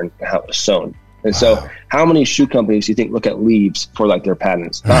pattern and how it was sewn. And so how many shoe companies do you think look at leaves for like their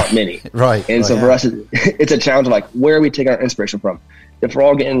patterns? Not many. Right. And so for us, it's a challenge of like, where are we taking our inspiration from? If we're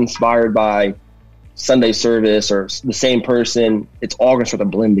all getting inspired by Sunday service or the same person, it's all going to start to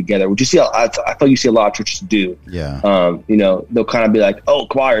blend together. Would you see? I feel you see a lot of churches do. Yeah. You know, they'll kind of be like, "Oh,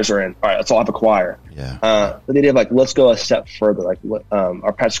 choirs are in. All right, let's all have a choir." Yeah. But the idea of like, let's go a step further. Like what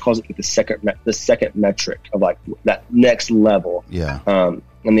our pastor calls it, like the second metric of like that next level. Yeah.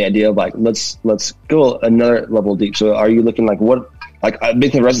 And the idea of like, let's go another level deep. So, are you looking like what? Like, I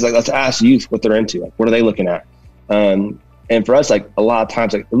think the rest is like, let's ask youth what they're into. Like, what are they looking at? And for us, like a lot of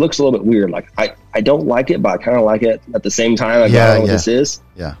times, like it looks a little bit weird. Like I don't like it, but I kind of like it at the same time. Like, I don't know what this is.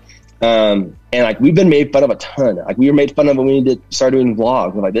 Yeah. And like we've been made fun of a ton. Like we were made fun of when we start doing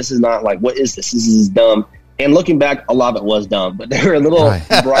vlogs. We're like, this is not like, what is this? This is dumb. And looking back, a lot of it was dumb, but there were little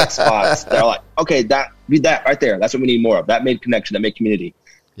bright spots that are like, okay, that right there. That's what we need more of. That made connection. That made community.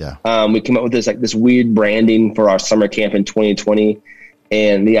 Yeah. We came up with this weird branding for our summer camp in 2020,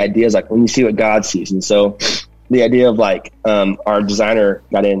 and the idea is like when you see what God sees, and so. The idea of like our designer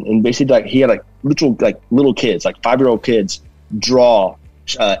got in and basically like he had like literal like little kids, like 5-year-old kids, draw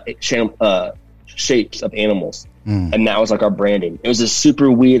shapes of animals, and that was like our branding. It was just super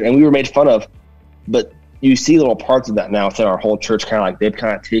weird, and we were made fun of, but you see little parts of that now within our whole church. Kind of like they've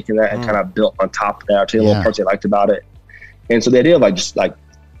kind of taken that and kind of built on top of that, or taken little parts they liked about it. And so the idea of like just like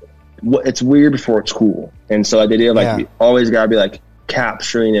it's weird before it's cool, and so the idea of like we always gotta be like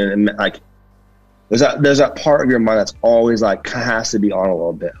capturing and like. There's that part of your mind that's always like has to be on a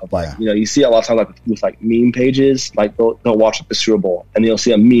little bit of like, you know, you see a lot of times like with like meme pages, like they'll watch like the Super Bowl and you'll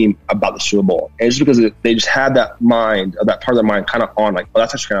see a meme about the Super Bowl. And it's just because they just had that mind of that part of their mind kind of on like, oh,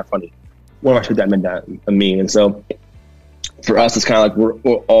 that's actually kind of funny. What if I took that meant that a meme? And so for us, it's kind of like,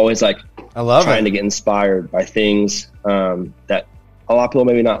 we're always like trying to get inspired by things that a lot of people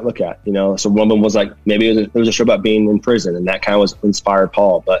maybe not look at, you know? So one of them was like, maybe it was a show about being in prison and that kind of was inspired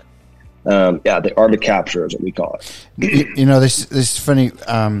Paul, but the art of capture is what we call it. You know, this is funny.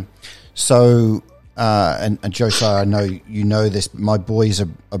 And Josiah, I know you know this, but my boys are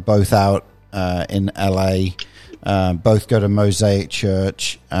both out in LA. Both go to Mosaic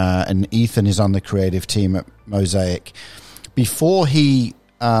Church, and Ethan is on the creative team at Mosaic. Before he,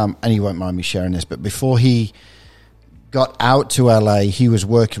 and he won't mind me sharing this, but before he got out to LA, he was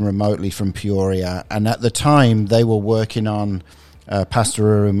working remotely from Peoria, and at the time they were working on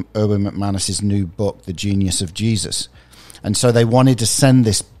Pastor Urban McManus's new book, The Genius of Jesus. And so they wanted to send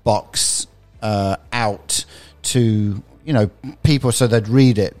this box out to, you know, people so they'd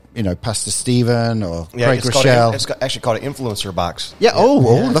read it, you know, Pastor Stephen or Craig Rochelle. It's actually called an influencer box. Yeah.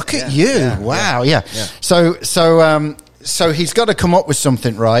 Look at you. Wow. Yeah. So he's got to come up with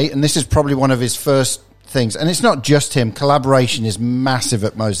something, right? And this is probably one of his first things. And it's not just him. Collaboration is massive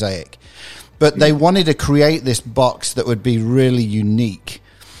at Mosaic. But they wanted to create this box that would be really unique.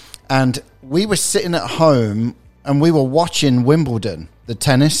 And we were sitting at home and we were watching Wimbledon, the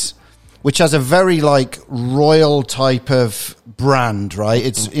tennis, which has a very like royal type of brand, right?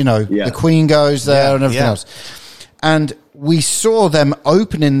 It's, you know, the Queen goes there and everything else. And we saw them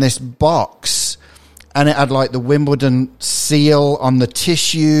opening this box and it had like the Wimbledon seal on the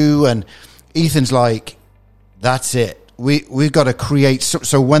tissue. And Ethan's like, that's it. We've got to create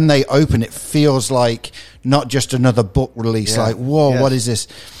so when they open, it feels like not just another book release. Like, whoa, what is this?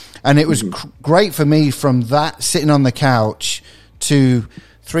 And it was great for me from that sitting on the couch to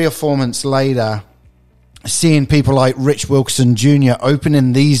 3 or 4 months later, seeing people like Rich Wilkerson Jr.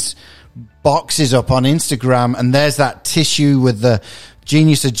 opening these boxes up on Instagram, and there's that tissue with the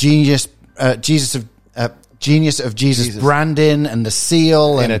Genius of Jesus branding and the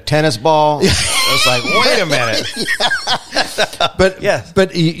seal and a tennis ball. I was like, wait a minute.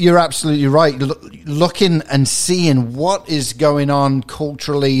 But you're absolutely right. Looking and seeing what is going on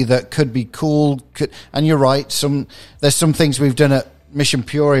culturally that could be cool. And you're right. There's some things we've done at Mission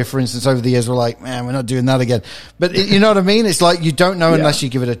Peoria, for instance, over the years. We're like, man, we're not doing that again. But you know what I mean? It's like you don't know unless you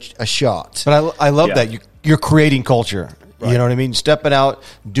give it a shot. But I love that you're creating culture. Right. You know what I mean? Stepping out,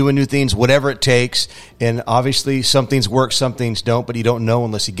 doing new things, whatever it takes. And obviously some things work, some things don't, but you don't know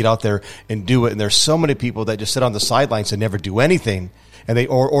unless you get out there and do it. And there's so many people that just sit on the sidelines and never do anything. And they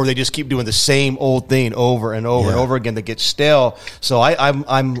just keep doing the same old thing over and over and over again that gets stale. So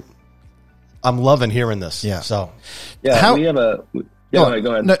I'm loving hearing this. Yeah. So we have a go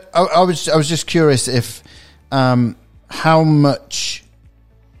ahead. No, I was just curious if how much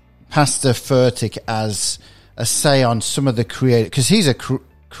Pastor Furtick as a say on some of the creative, because he's a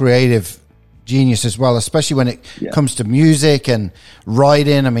creative genius as well, especially when it comes to music and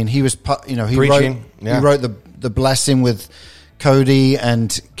writing. I mean, he was, he Preaching, wrote the Blessing with Cody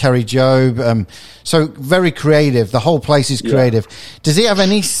and Kerry Jobe. So very creative. The whole place is creative. Does he have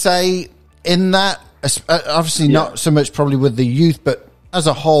any say in that? Obviously not so much probably with the youth, but as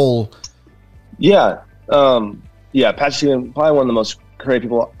a whole. Yeah. Pastor Stephen, probably one of the most creative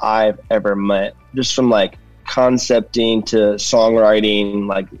people I've ever met, just from like concepting to songwriting.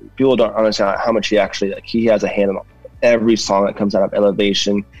 Like, people don't understand how much he actually, like, he has a hand on every song that comes out of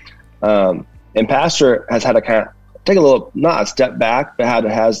Elevation. And Pastor has had to kind of take a little, not a step back, but have to,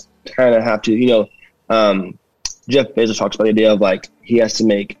 Jeff Bezos talks about the idea of like, he has to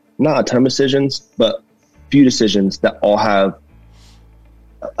make not a ton of decisions, but few decisions that all have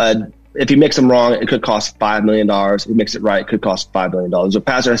if he makes them wrong, it could cost $5 million. If he makes it right, it could cost $5 billion. So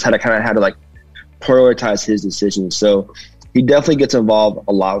Pastor has had to like prioritize his decisions. So he definitely gets involved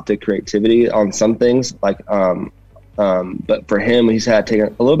a lot with the creativity on some things. Like, but for him, he's had to take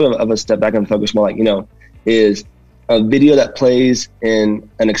a little bit of a step back and focus more like, is a video that plays in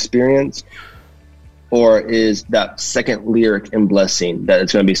an experience, or is that second lyric in Blessing that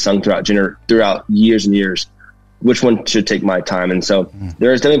it's going to be sung throughout years and years? Which one should take my time? And so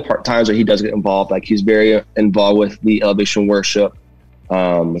there's definitely times where he does get involved. Like, he's very involved with the Elevation worship,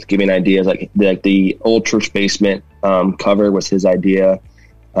 with giving ideas. Like the old church basement cover was his idea,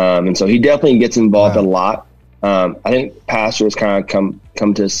 and so he definitely gets involved a lot. I think Pastor has kind of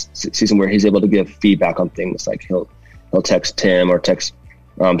come to a season where he's able to give feedback on things. Like he'll text Tim or text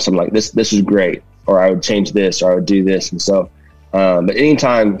something like this is great, or I would change this, or I would do this. And so, but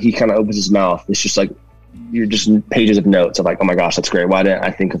anytime he kind of opens his mouth, it's just like, you're just pages of notes of like, oh my gosh, that's great. Why didn't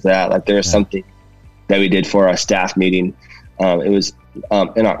I think of that? Like, there's something that we did for our staff meeting. It was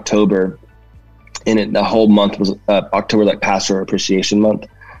in October, and the whole month was October, like Pastor Appreciation Month.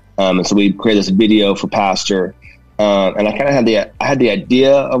 And so we created this video for Pastor, and I kind of had the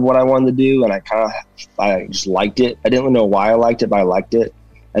idea of what I wanted to do, and I just liked it. I didn't really know why I liked it, but I liked it.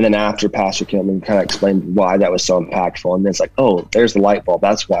 And then after Pastor came and kind of explained why that was so impactful, and then it's like, oh, there's the light bulb.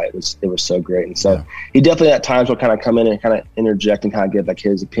 That's why it was so great. And so he definitely at times will kind of come in and kind of interject and kind of give like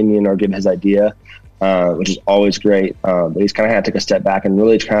his opinion or give his idea, which is always great. But he's kind of had to take a step back and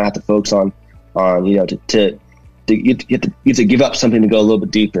really kind of have to focus on to you have to give up something to go a little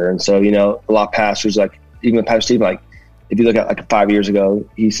bit deeper. And so, a lot of pastors, like even Pastor Stephen, like if you look at like 5 years ago,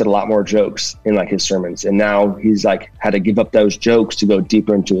 he said a lot more jokes in like his sermons, and now he's like had to give up those jokes to go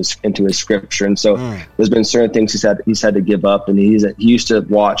deeper into his scripture. And so there's been certain things he's had to give up. And he used to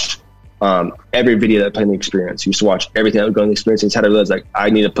watch every video that played in the experience. He used to watch everything that would go in the experience. He's had to realize, like, I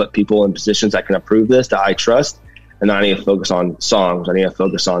need to put people in positions that can approve this, that I trust, and I need to focus on songs. I need to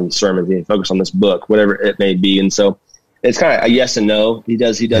focus on sermons. I need to focus on this book, whatever it may be. And so it's kind of a yes and no. He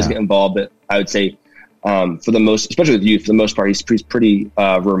does get involved, but I would say, for the most, especially with youth, for the most part, he's pretty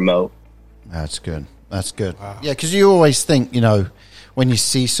remote. That's good. Wow. Yeah, because you always think, when you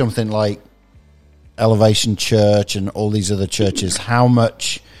see something like Elevation Church and all these other churches, how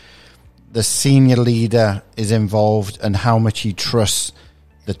much the senior leader is involved and how much he trusts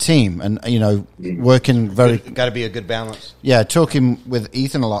the team. And, working very... Got to be a good balance. Yeah, talking with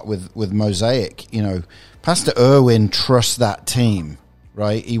Ethan a lot with Mosaic, Pastor Irwin trusts that team,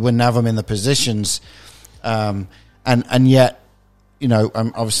 right? He wouldn't have them in the positions... and yet,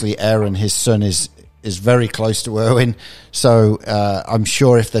 obviously Aaron, his son, is very close to Irwin. So I'm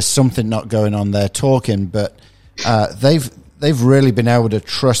sure if there's something not going on, they're talking. But they've really been able to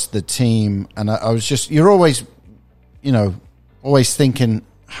trust the team. And I was just, you're always, always thinking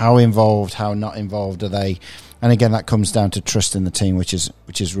how involved, how not involved are they? And again, that comes down to trusting the team, which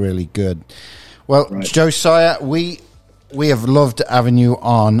is really good. Well, right. Josiah, we have loved having you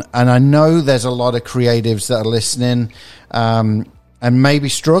on, and I know there's a lot of creatives that are listening and maybe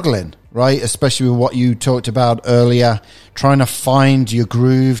struggling, right? Especially with what you talked about earlier, trying to find your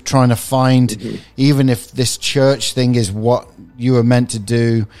groove, trying to find, even if this church thing is what you were meant to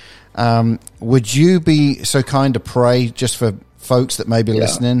do. Would you be so kind to pray just for folks that may be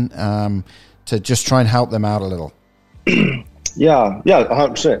listening to just try and help them out a little? Yeah,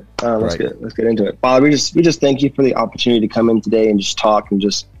 100%. Let's get into it. Father, we just thank you for the opportunity to come in today and just talk and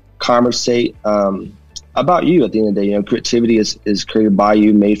just conversate about you. At the end of the day, creativity is created by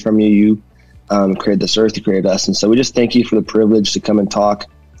you, made from you. You created this earth, you created us, and so we just thank you for the privilege to come and talk.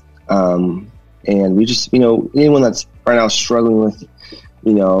 And we just, anyone that's right now struggling with,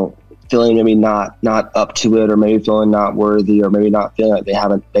 feeling maybe not up to it, or maybe feeling not worthy, or maybe not feeling like they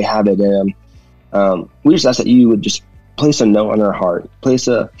have it in them. We just ask that you would just place a note on their heart, place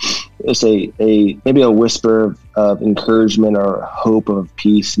a it's a maybe a whisper of encouragement or hope of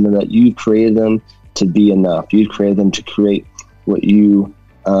peace, and that you created them to be enough. You created them to create what you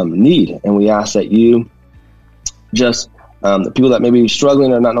need, and we ask that you just the people that may be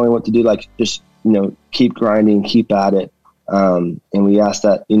struggling or not knowing what to do, like just keep grinding, keep at it, and we ask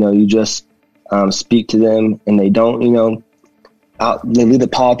that you just speak to them, and they don't they leave the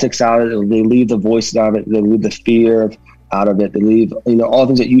politics out of it, they leave the voices out of it, they leave the fear out of it, they leave all the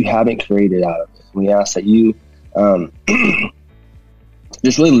things that you haven't created out of it. We ask that you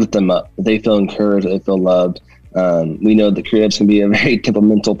just really lift them up, that they feel encouraged, that they feel loved. We know that creatives can be a very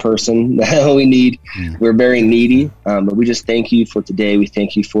temperamental person that we need. We're very needy, but we just thank you for today. We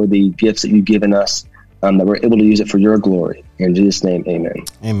thank you for the gifts that you've given us, that we're able to use it for your glory. In Jesus' name, amen.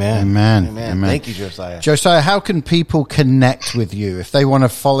 Amen. Amen. Amen. Amen. Thank you, Josiah. Josiah, how can people connect with you if they want to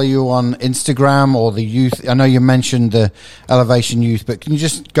follow you on Instagram or the youth? I know you mentioned the Elevation Youth, but can you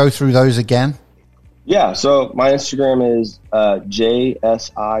just go through those again? Yeah, so my Instagram is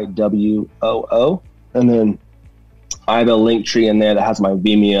JSIWOO, and then I have a link tree in there that has my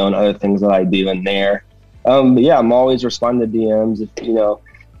Vimeo and other things that I do in there. But yeah, I'm always responding to DMs. If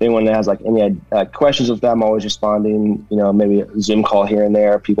anyone has like any questions with that, I'm always responding. Maybe a Zoom call here and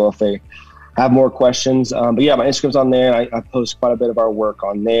there. People, if they have more questions. But yeah, my Instagram's on there. I post quite a bit of our work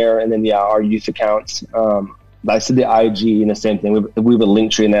on there, and then our youth accounts. I said the IG and the same thing. We have a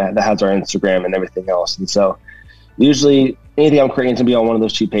link tree in that has our Instagram and everything else. And so usually anything I'm creating to be on one of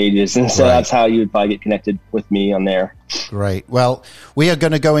those two pages. And so that's how you would probably get connected with me on there. Great. Well, we are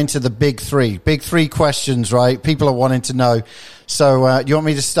going to go into the big three questions, right? People are wanting to know. So do you want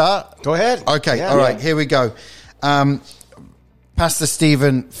me to start? Go ahead. Okay. Yeah. All right. Here we go. Pastor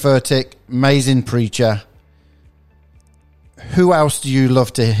Stephen Furtick, amazing preacher. Who else do you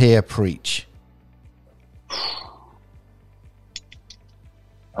love to hear preach?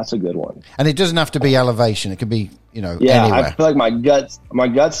 That's a good one. And it doesn't have to be Elevation. It could be, Yeah, anywhere. I feel like my gut's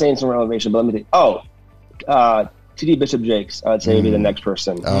saying some Elevation, but let me think. T.D. Bishop Jakes, I'd say would be the next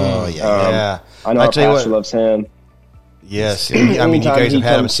person. Oh, yeah. I know our pastor loves him. Yes. I mean, you guys have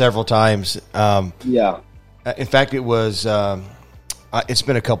had him several times. Yeah. In fact, it was, it's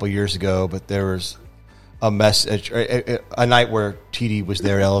been a couple years ago, but there was a message, a night where TD was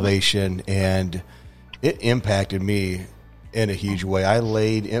there at Elevation, and it impacted me in a huge way.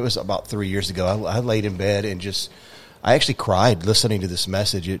 It was about 3 years ago. I laid in bed and I actually cried listening to this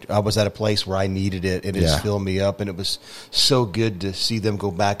message. I was at a place where I needed it, and it just filled me up, and it was so good to see them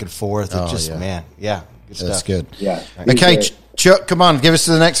go back and forth. Good stuff. That's good. Yeah. Okay, Chuck, come on, give us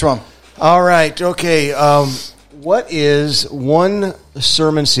to the next one. All right. Okay. What is one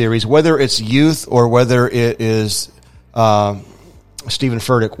sermon series, whether it's youth or whether it is Stephen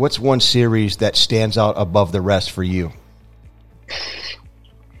Furtick, what's one series that stands out above the rest for you?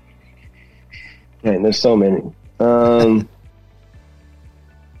 Man, there's so many.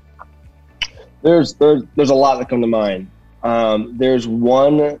 There's a lot that come to mind. There's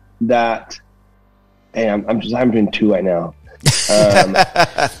one that, I'm doing two right now.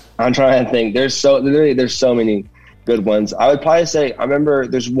 I'm trying to think. There's so many good ones. I would probably say, I remember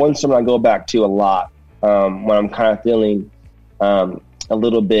there's one sermon I go back to a lot when I'm kind of feeling a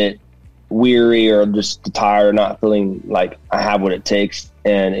little bit weary or just tired or not feeling like I have what it takes.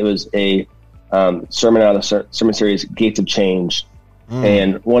 And it was a sermon out of the sermon series, Gates of Change.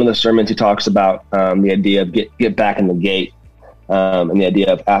 And one of the sermons he talks about the idea of get back in the gate, and the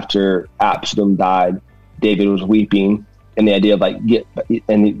idea of after Absalom died, David was weeping, and the idea of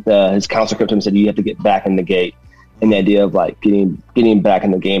his counselor came to him and said, you have to get back in the gate. And the idea of getting back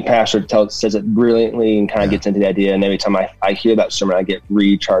in the game. Pastor says it brilliantly and kind of gets into the idea. And every time I hear that sermon, I get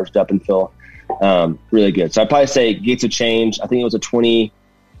recharged up and feel really good. So I'd probably say Gates of Change. I think it was a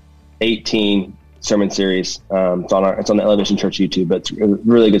 2018 sermon series. It's on the Elevation Church YouTube, but it's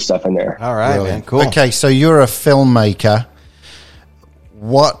really good stuff in there. All right, man. Cool. Okay, so you're a filmmaker.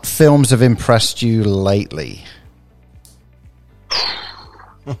 What films have impressed you lately?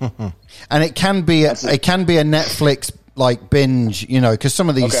 And it can be a Netflix binge, because some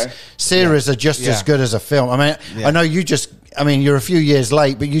of these series are just as good as a film. I mean, I know you're a few years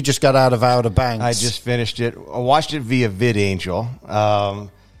late, but you just got out of Outer Banks. I just finished it. I watched it via VidAngel.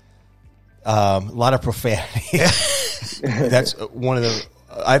 A lot of profanity. That's one of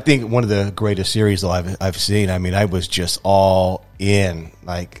the greatest series though I've seen. I mean, I was just all in.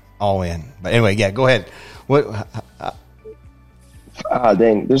 But anyway, go ahead. What?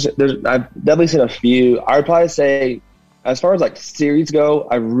 Dang. I've definitely seen a few. I would probably say, as far as series go,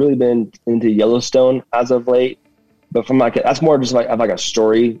 I've really been into Yellowstone as of late. But from that's more just I'm a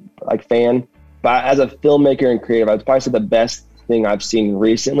story fan. But as a filmmaker and creative, I'd probably say the best thing I've seen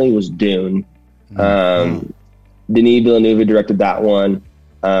recently was Dune. Denis Villeneuve directed that one.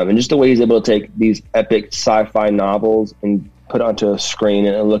 And just the way he's able to take these epic sci-fi novels and put it onto a screen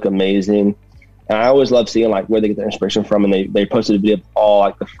and look amazing. And I always love seeing like where they get their inspiration from. And they posted a video of all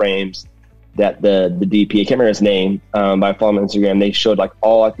like the frames that the DP, I can't remember his name, but I follow him on Instagram. They showed like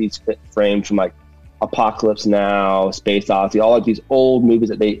all like these frames from like Apocalypse Now, Space Odyssey, all like these old movies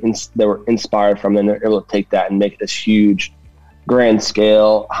that they were inspired from. And they're able to take that and make this huge grand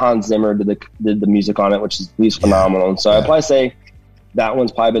scale. Hans Zimmer did the music on it, which is he's phenomenal. And so I'd probably say that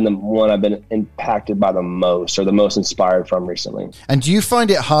one's probably been the one I've been impacted by the most, or the most inspired from recently. And do you find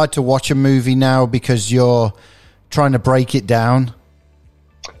it hard to watch a movie now because you're trying to break it down?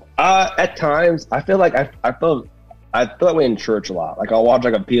 At times, I feel like I feel that way in church a lot. Like I'll watch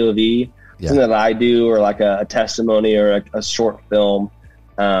like a POV, something that I do, or like a testimony, or a short film,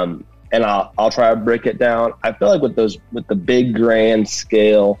 and I'll try to break it down. I feel like with the big grand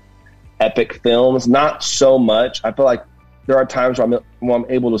scale epic films, not so much. I feel like there are times where I'm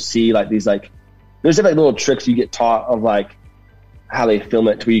able to see like these like there's like little tricks you get taught of like how they film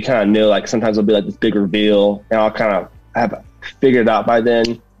it, to where you kind of know like sometimes it'll be like this big reveal, and I'll kind of have figured it out by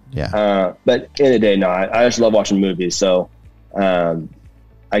then. Yeah. But in the day, no, I just love watching movies. So it's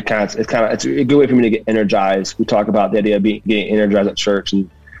a good way for me to get energized. We talk about the idea of getting energized at church, and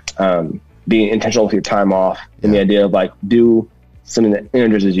being intentional with your time off, and the idea of like do something that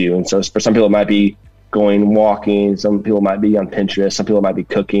energizes you. And so for some people it might be going walking, some people might be on Pinterest, some people might be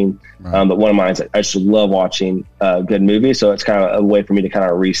cooking. Right. But one of mine is I just love watching good movies. So it's kind of a way for me to kind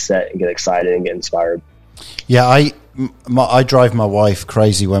of reset and get excited and get inspired. Yeah, I drive my wife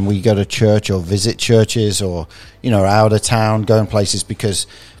crazy when we go to church or visit churches, or out of town, going places, because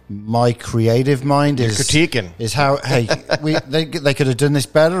my creative mind is critiquing. Is how they could have done this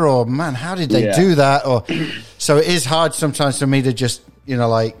better, or man, how did they do that? Or so it is hard sometimes for me to just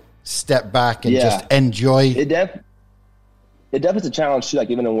like step back and just enjoy. It definitely is a challenge too.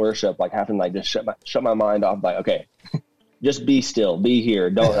 Like even in worship, like having like just shut my mind off. Like okay, just be still, be here.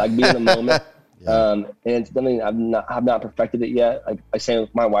 Don't like be in the moment. And it's something I've not perfected it yet. Like I say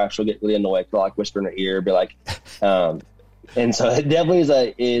with my wife, she'll get really annoyed. I'll like whisper in her ear, be like, and so it definitely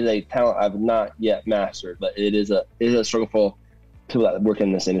is a talent I've not yet mastered, but it is a struggle for people that work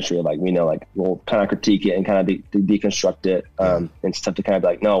in this industry. Like we'll kind of critique it and kind of deconstruct it. And it's tough to kind of be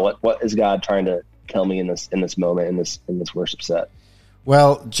like, no, what is God trying to tell me in this moment, in this worship set?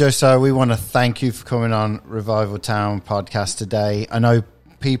 Well, Josiah, we want to thank you for coming on Revival Town podcast today. I know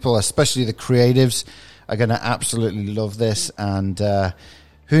people, especially the creatives, are going to absolutely love this, and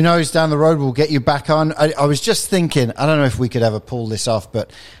who knows, down the road we'll get you back on. I was just thinking, I don't know if we could ever pull this off,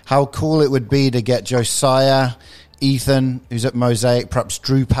 but how cool it would be to get Josiah, Ethan, who's at Mosaic, perhaps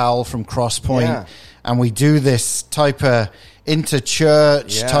Drew Powell from Crosspoint, and we do this type of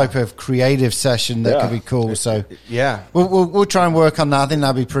inter-church type of creative session that could be cool. So we'll try and work on that. I think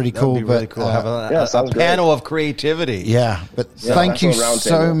that'd be pretty cool. That'd be really cool. Have a panel of creativity. Yeah, but thank you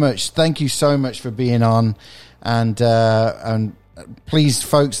so much. Thank you so much for being on, and please,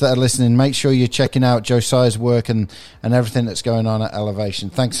 folks that are listening, make sure you're checking out Josiah's work and everything that's going on at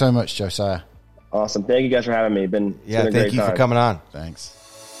Elevation. Thanks so much, Josiah. Awesome. Thank you guys for having me. It's been a great thank you for coming on. Thanks.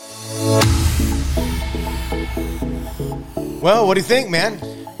 Well, what do you think, man?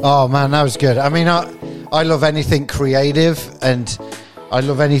 Oh, man, that was good. I mean, I love anything creative, and I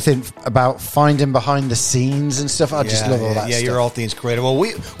love anything about finding behind the scenes and stuff. I just love all that stuff. Yeah, you're all things creative. Well,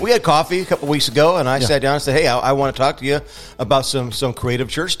 we had coffee a couple weeks ago, and I sat down and said, hey, I want to talk to you about some creative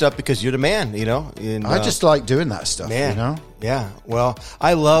church stuff, because you're the man, And, I just like doing that stuff, man. Yeah. Well,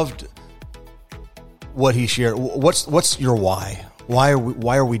 I loved what he shared. What's your why? Why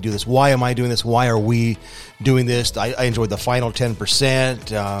are we doing this? Why am I doing this? Why are we doing this? I enjoyed the final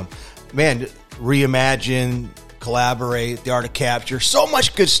 10%. Man, reimagine, collaborate, the art of capture. So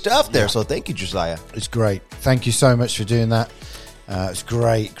much good stuff there. So thank you, Josiah. It's great. Thank you so much for doing that. It's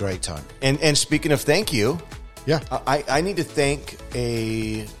great time. And speaking of thank you, I need to thank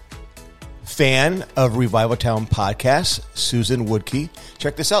a fan of Revival Town podcast, Susan Woodkey.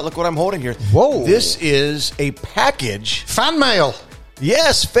 Check this out. Look what I'm holding here. Whoa. This is a package. Fan mail.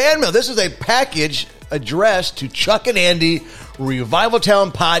 Yes, fan mail. This is a package addressed to Chuck and Andy, Revival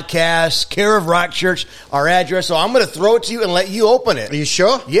Town podcast, care of Rock Church, our address. So I'm going to throw it to you and let you open it. Are you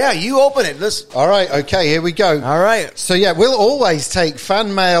sure? Yeah, you open it. All right. Okay, here we go. All right. So, we'll always take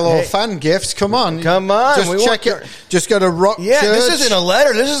fan mail or fan gifts. Come on. Just check it. Just go to Rock Church. Yeah, this isn't a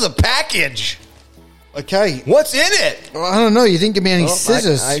letter. This is a package. Okay. What's in it? Well, I don't know. You didn't give me any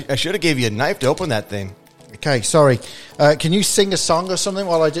scissors. I should have gave you a knife to open that thing. Okay, sorry. Can you sing a song or something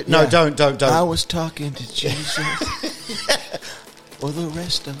while I do? No, don't. I was talking to Jesus. Or the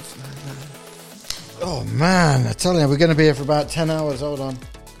rest of my life. Oh, man. I tell you, we're going to be here for about 10 hours. Hold on.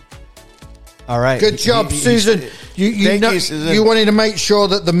 All right. Good job, Susan. Thank you, Susan. You wanted to make sure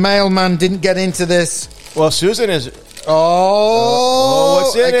that the mailman didn't get into this. Well, Susan is... Oh,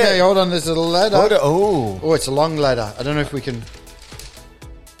 what's in it? Okay, hold on. There's a letter. Oh, it's a long letter. I don't know if we can...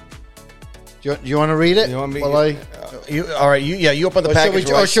 Do you want to read it? You want me? Well, all right. You open the package.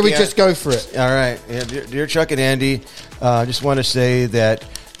 Should we just go for it? All right. Yeah, dear Chuck and Andy, I just want to say that,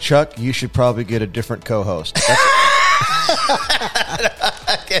 Chuck, you should probably get a different co-host.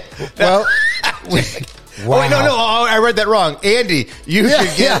 Okay. Well... Wow. Oh, wait, no, I read that wrong. Andy, you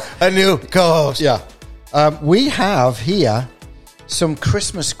should get a new co-host. Yeah. We have here some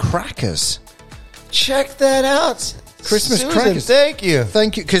Christmas crackers. Check that out. Christmas Susan, crackers. Thank you.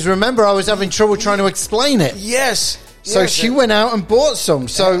 Thank you. Because remember, I was having trouble trying to explain it. Yes. So she went out and bought some.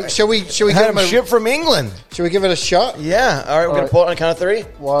 So shall we Had give them them shipped from England. Shall we give it a shot? Yeah. All right, we're going to pull it on a count of 3.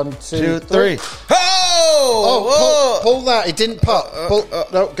 1, 2, 3. Oh! Pull that. It didn't pop.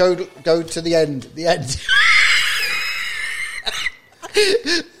 No, go to the end. The end.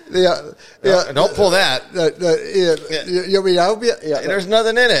 Don't pull that. You want me to help you? Yeah. There's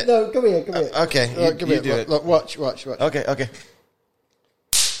nothing in it. No, come here. Okay, Come you here. do it. Look, watch. Okay.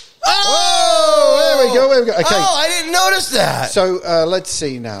 Oh, there we go. Okay. Oh, I didn't notice that. So let's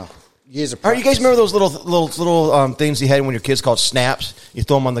see now. Years of All right, you guys practice. remember those little things you had when your kids called snaps? You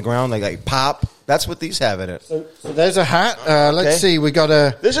throw them on the ground, they like pop. That's what these have in it. So there's a hat. Let's Okay. see. We got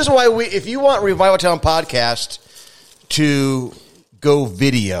a. This is why if you want Revival Town podcast to go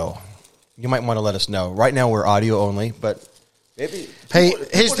video, you might want to let us know. Right now we're audio only, but maybe people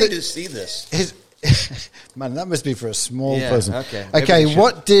need to see this. Man, that must be for a small Yeah, person. okay. Maybe Okay, we should.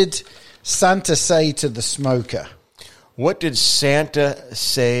 what did Santa say to the smoker? What did Santa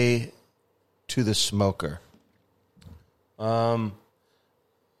say to the smoker?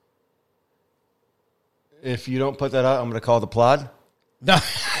 If you don't put that out, I'm going to call the plod. No.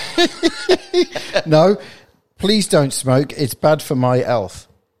 No, please don't smoke. It's bad for my health.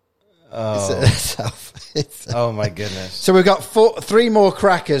 Oh, oh my goodness. So we've got 3 more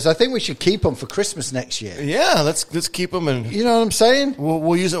crackers. I think we should keep them for Christmas next year. Yeah, let's keep them and You know what I'm saying?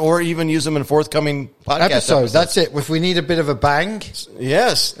 we'll use it, or even use them in forthcoming podcast episodes. That's it. If we need a bit of a bang,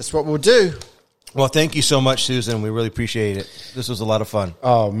 Yes. that's what we'll do. Well, thank you so much, Susan. We really appreciate it. This was a lot of fun.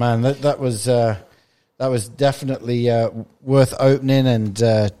 Oh man, that was definitely worth opening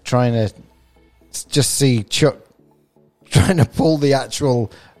and trying to just see Chuck trying to pull the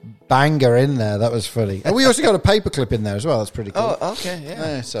actual banger in there. That was funny. And we also got a paperclip in there as well. That's pretty cool. Oh, okay,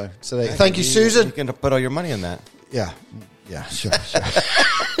 yeah. Thank you, Susan. You can put all your money in that. Yeah, sure.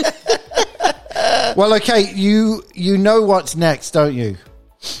 Well, okay, you know what's next, don't you?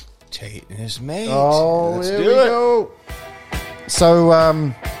 Tate and his mate. Oh, Let's here do we it. go. So,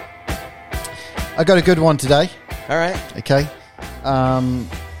 I got a good one today. All right. Okay. Let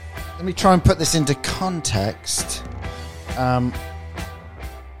me try and put this into context.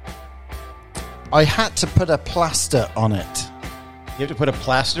 I had to put a plaster on it. You have to put a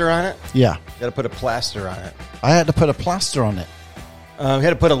plaster on it? Yeah. You got to put a plaster on it. I had to put a plaster on it. You had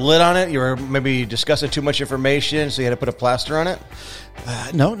to put a lid on it. You were maybe discussing too much information, so you had to put a plaster on it?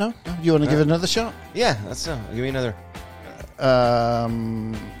 No. You want to give it another shot? Yeah, that's give me another.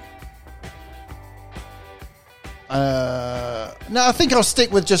 No, I think I'll stick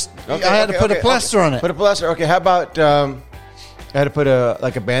with just. I had to put a plaster on it. Put a plaster. Okay, how about I had to put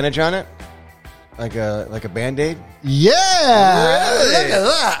a bandage on it, like a Band-Aid. Yeah, Really? look at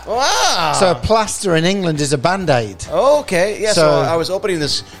that. Wow. So a plaster in England is a Band-Aid. Okay, yeah. So, So- I was opening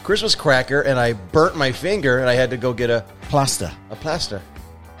this Christmas cracker and I burnt my finger and I had to go get a Plaster. plaster.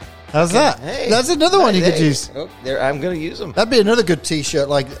 How's that? Hey, That's another one you could hey. use. Oh, there, I'm going to use them. That'd be another good T-shirt,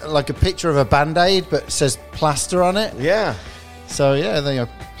 like a picture of a Band-Aid, but it says plaster on it. Yeah. So yeah, there you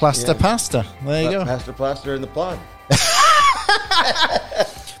go. Plaster Yeah. pasta. There you go. Plaster in the plod.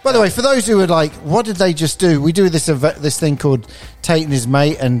 By the way, for those who are like, what did they just do? We do this thing called Tate and his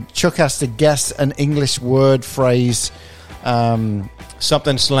mate, and Chuck has to guess an English word, phrase,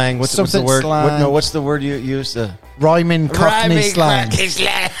 Something slang. What's the Something word? slang. What's the word you use? rhyming Cockney slang.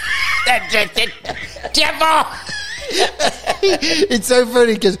 It's so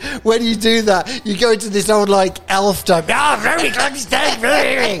funny because when you do that, you go into this old like elf type. Oh, very good stuff.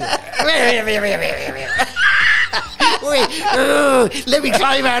 Let me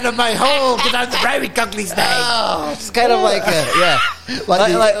climb out of my hole because I'm the very Cockney snake. Oh, it's kind of like a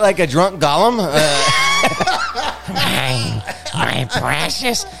Like like a drunk Gollum. My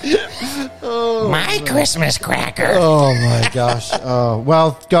precious, my Christmas cracker. Oh my gosh. Oh,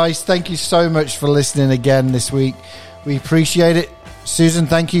 well, guys, thank you so much for listening again this week. We appreciate it. Susan,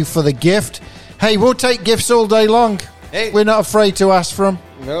 thank you for the gift. Hey, we'll take gifts all day long. Hey. We're not afraid to ask for them.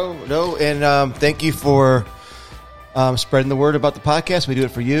 No. And thank you for spreading the word about the podcast. We do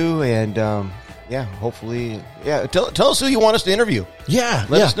it for you. And, hopefully, tell us who you want us to interview. Yeah.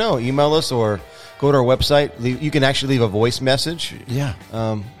 Let us know. Email us or go to our website. You can actually leave a voice message. Yeah.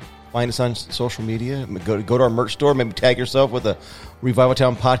 Find us on social media. Go to our merch store. Maybe tag yourself with a Revival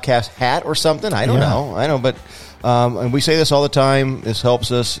Town podcast hat or something. I don't know. But and we say this all the time. This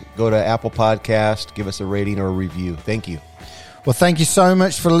helps us. Go to Apple Podcast. Give us a rating or a review. Thank you. Well, thank you so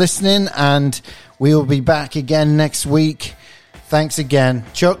much for listening, and we will be back again next week. Thanks again.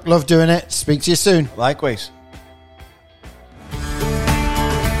 Chuck, love doing it. Speak to you soon. Likewise.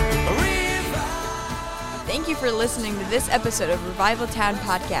 Thank you for listening to this episode of Revival Town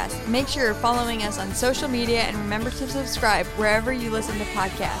Podcast. Make sure you're following us on social media and remember to subscribe wherever you listen to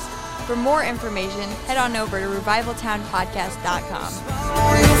podcasts. For more information, head on over to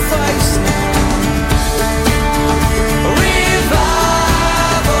revivaltownpodcast.com.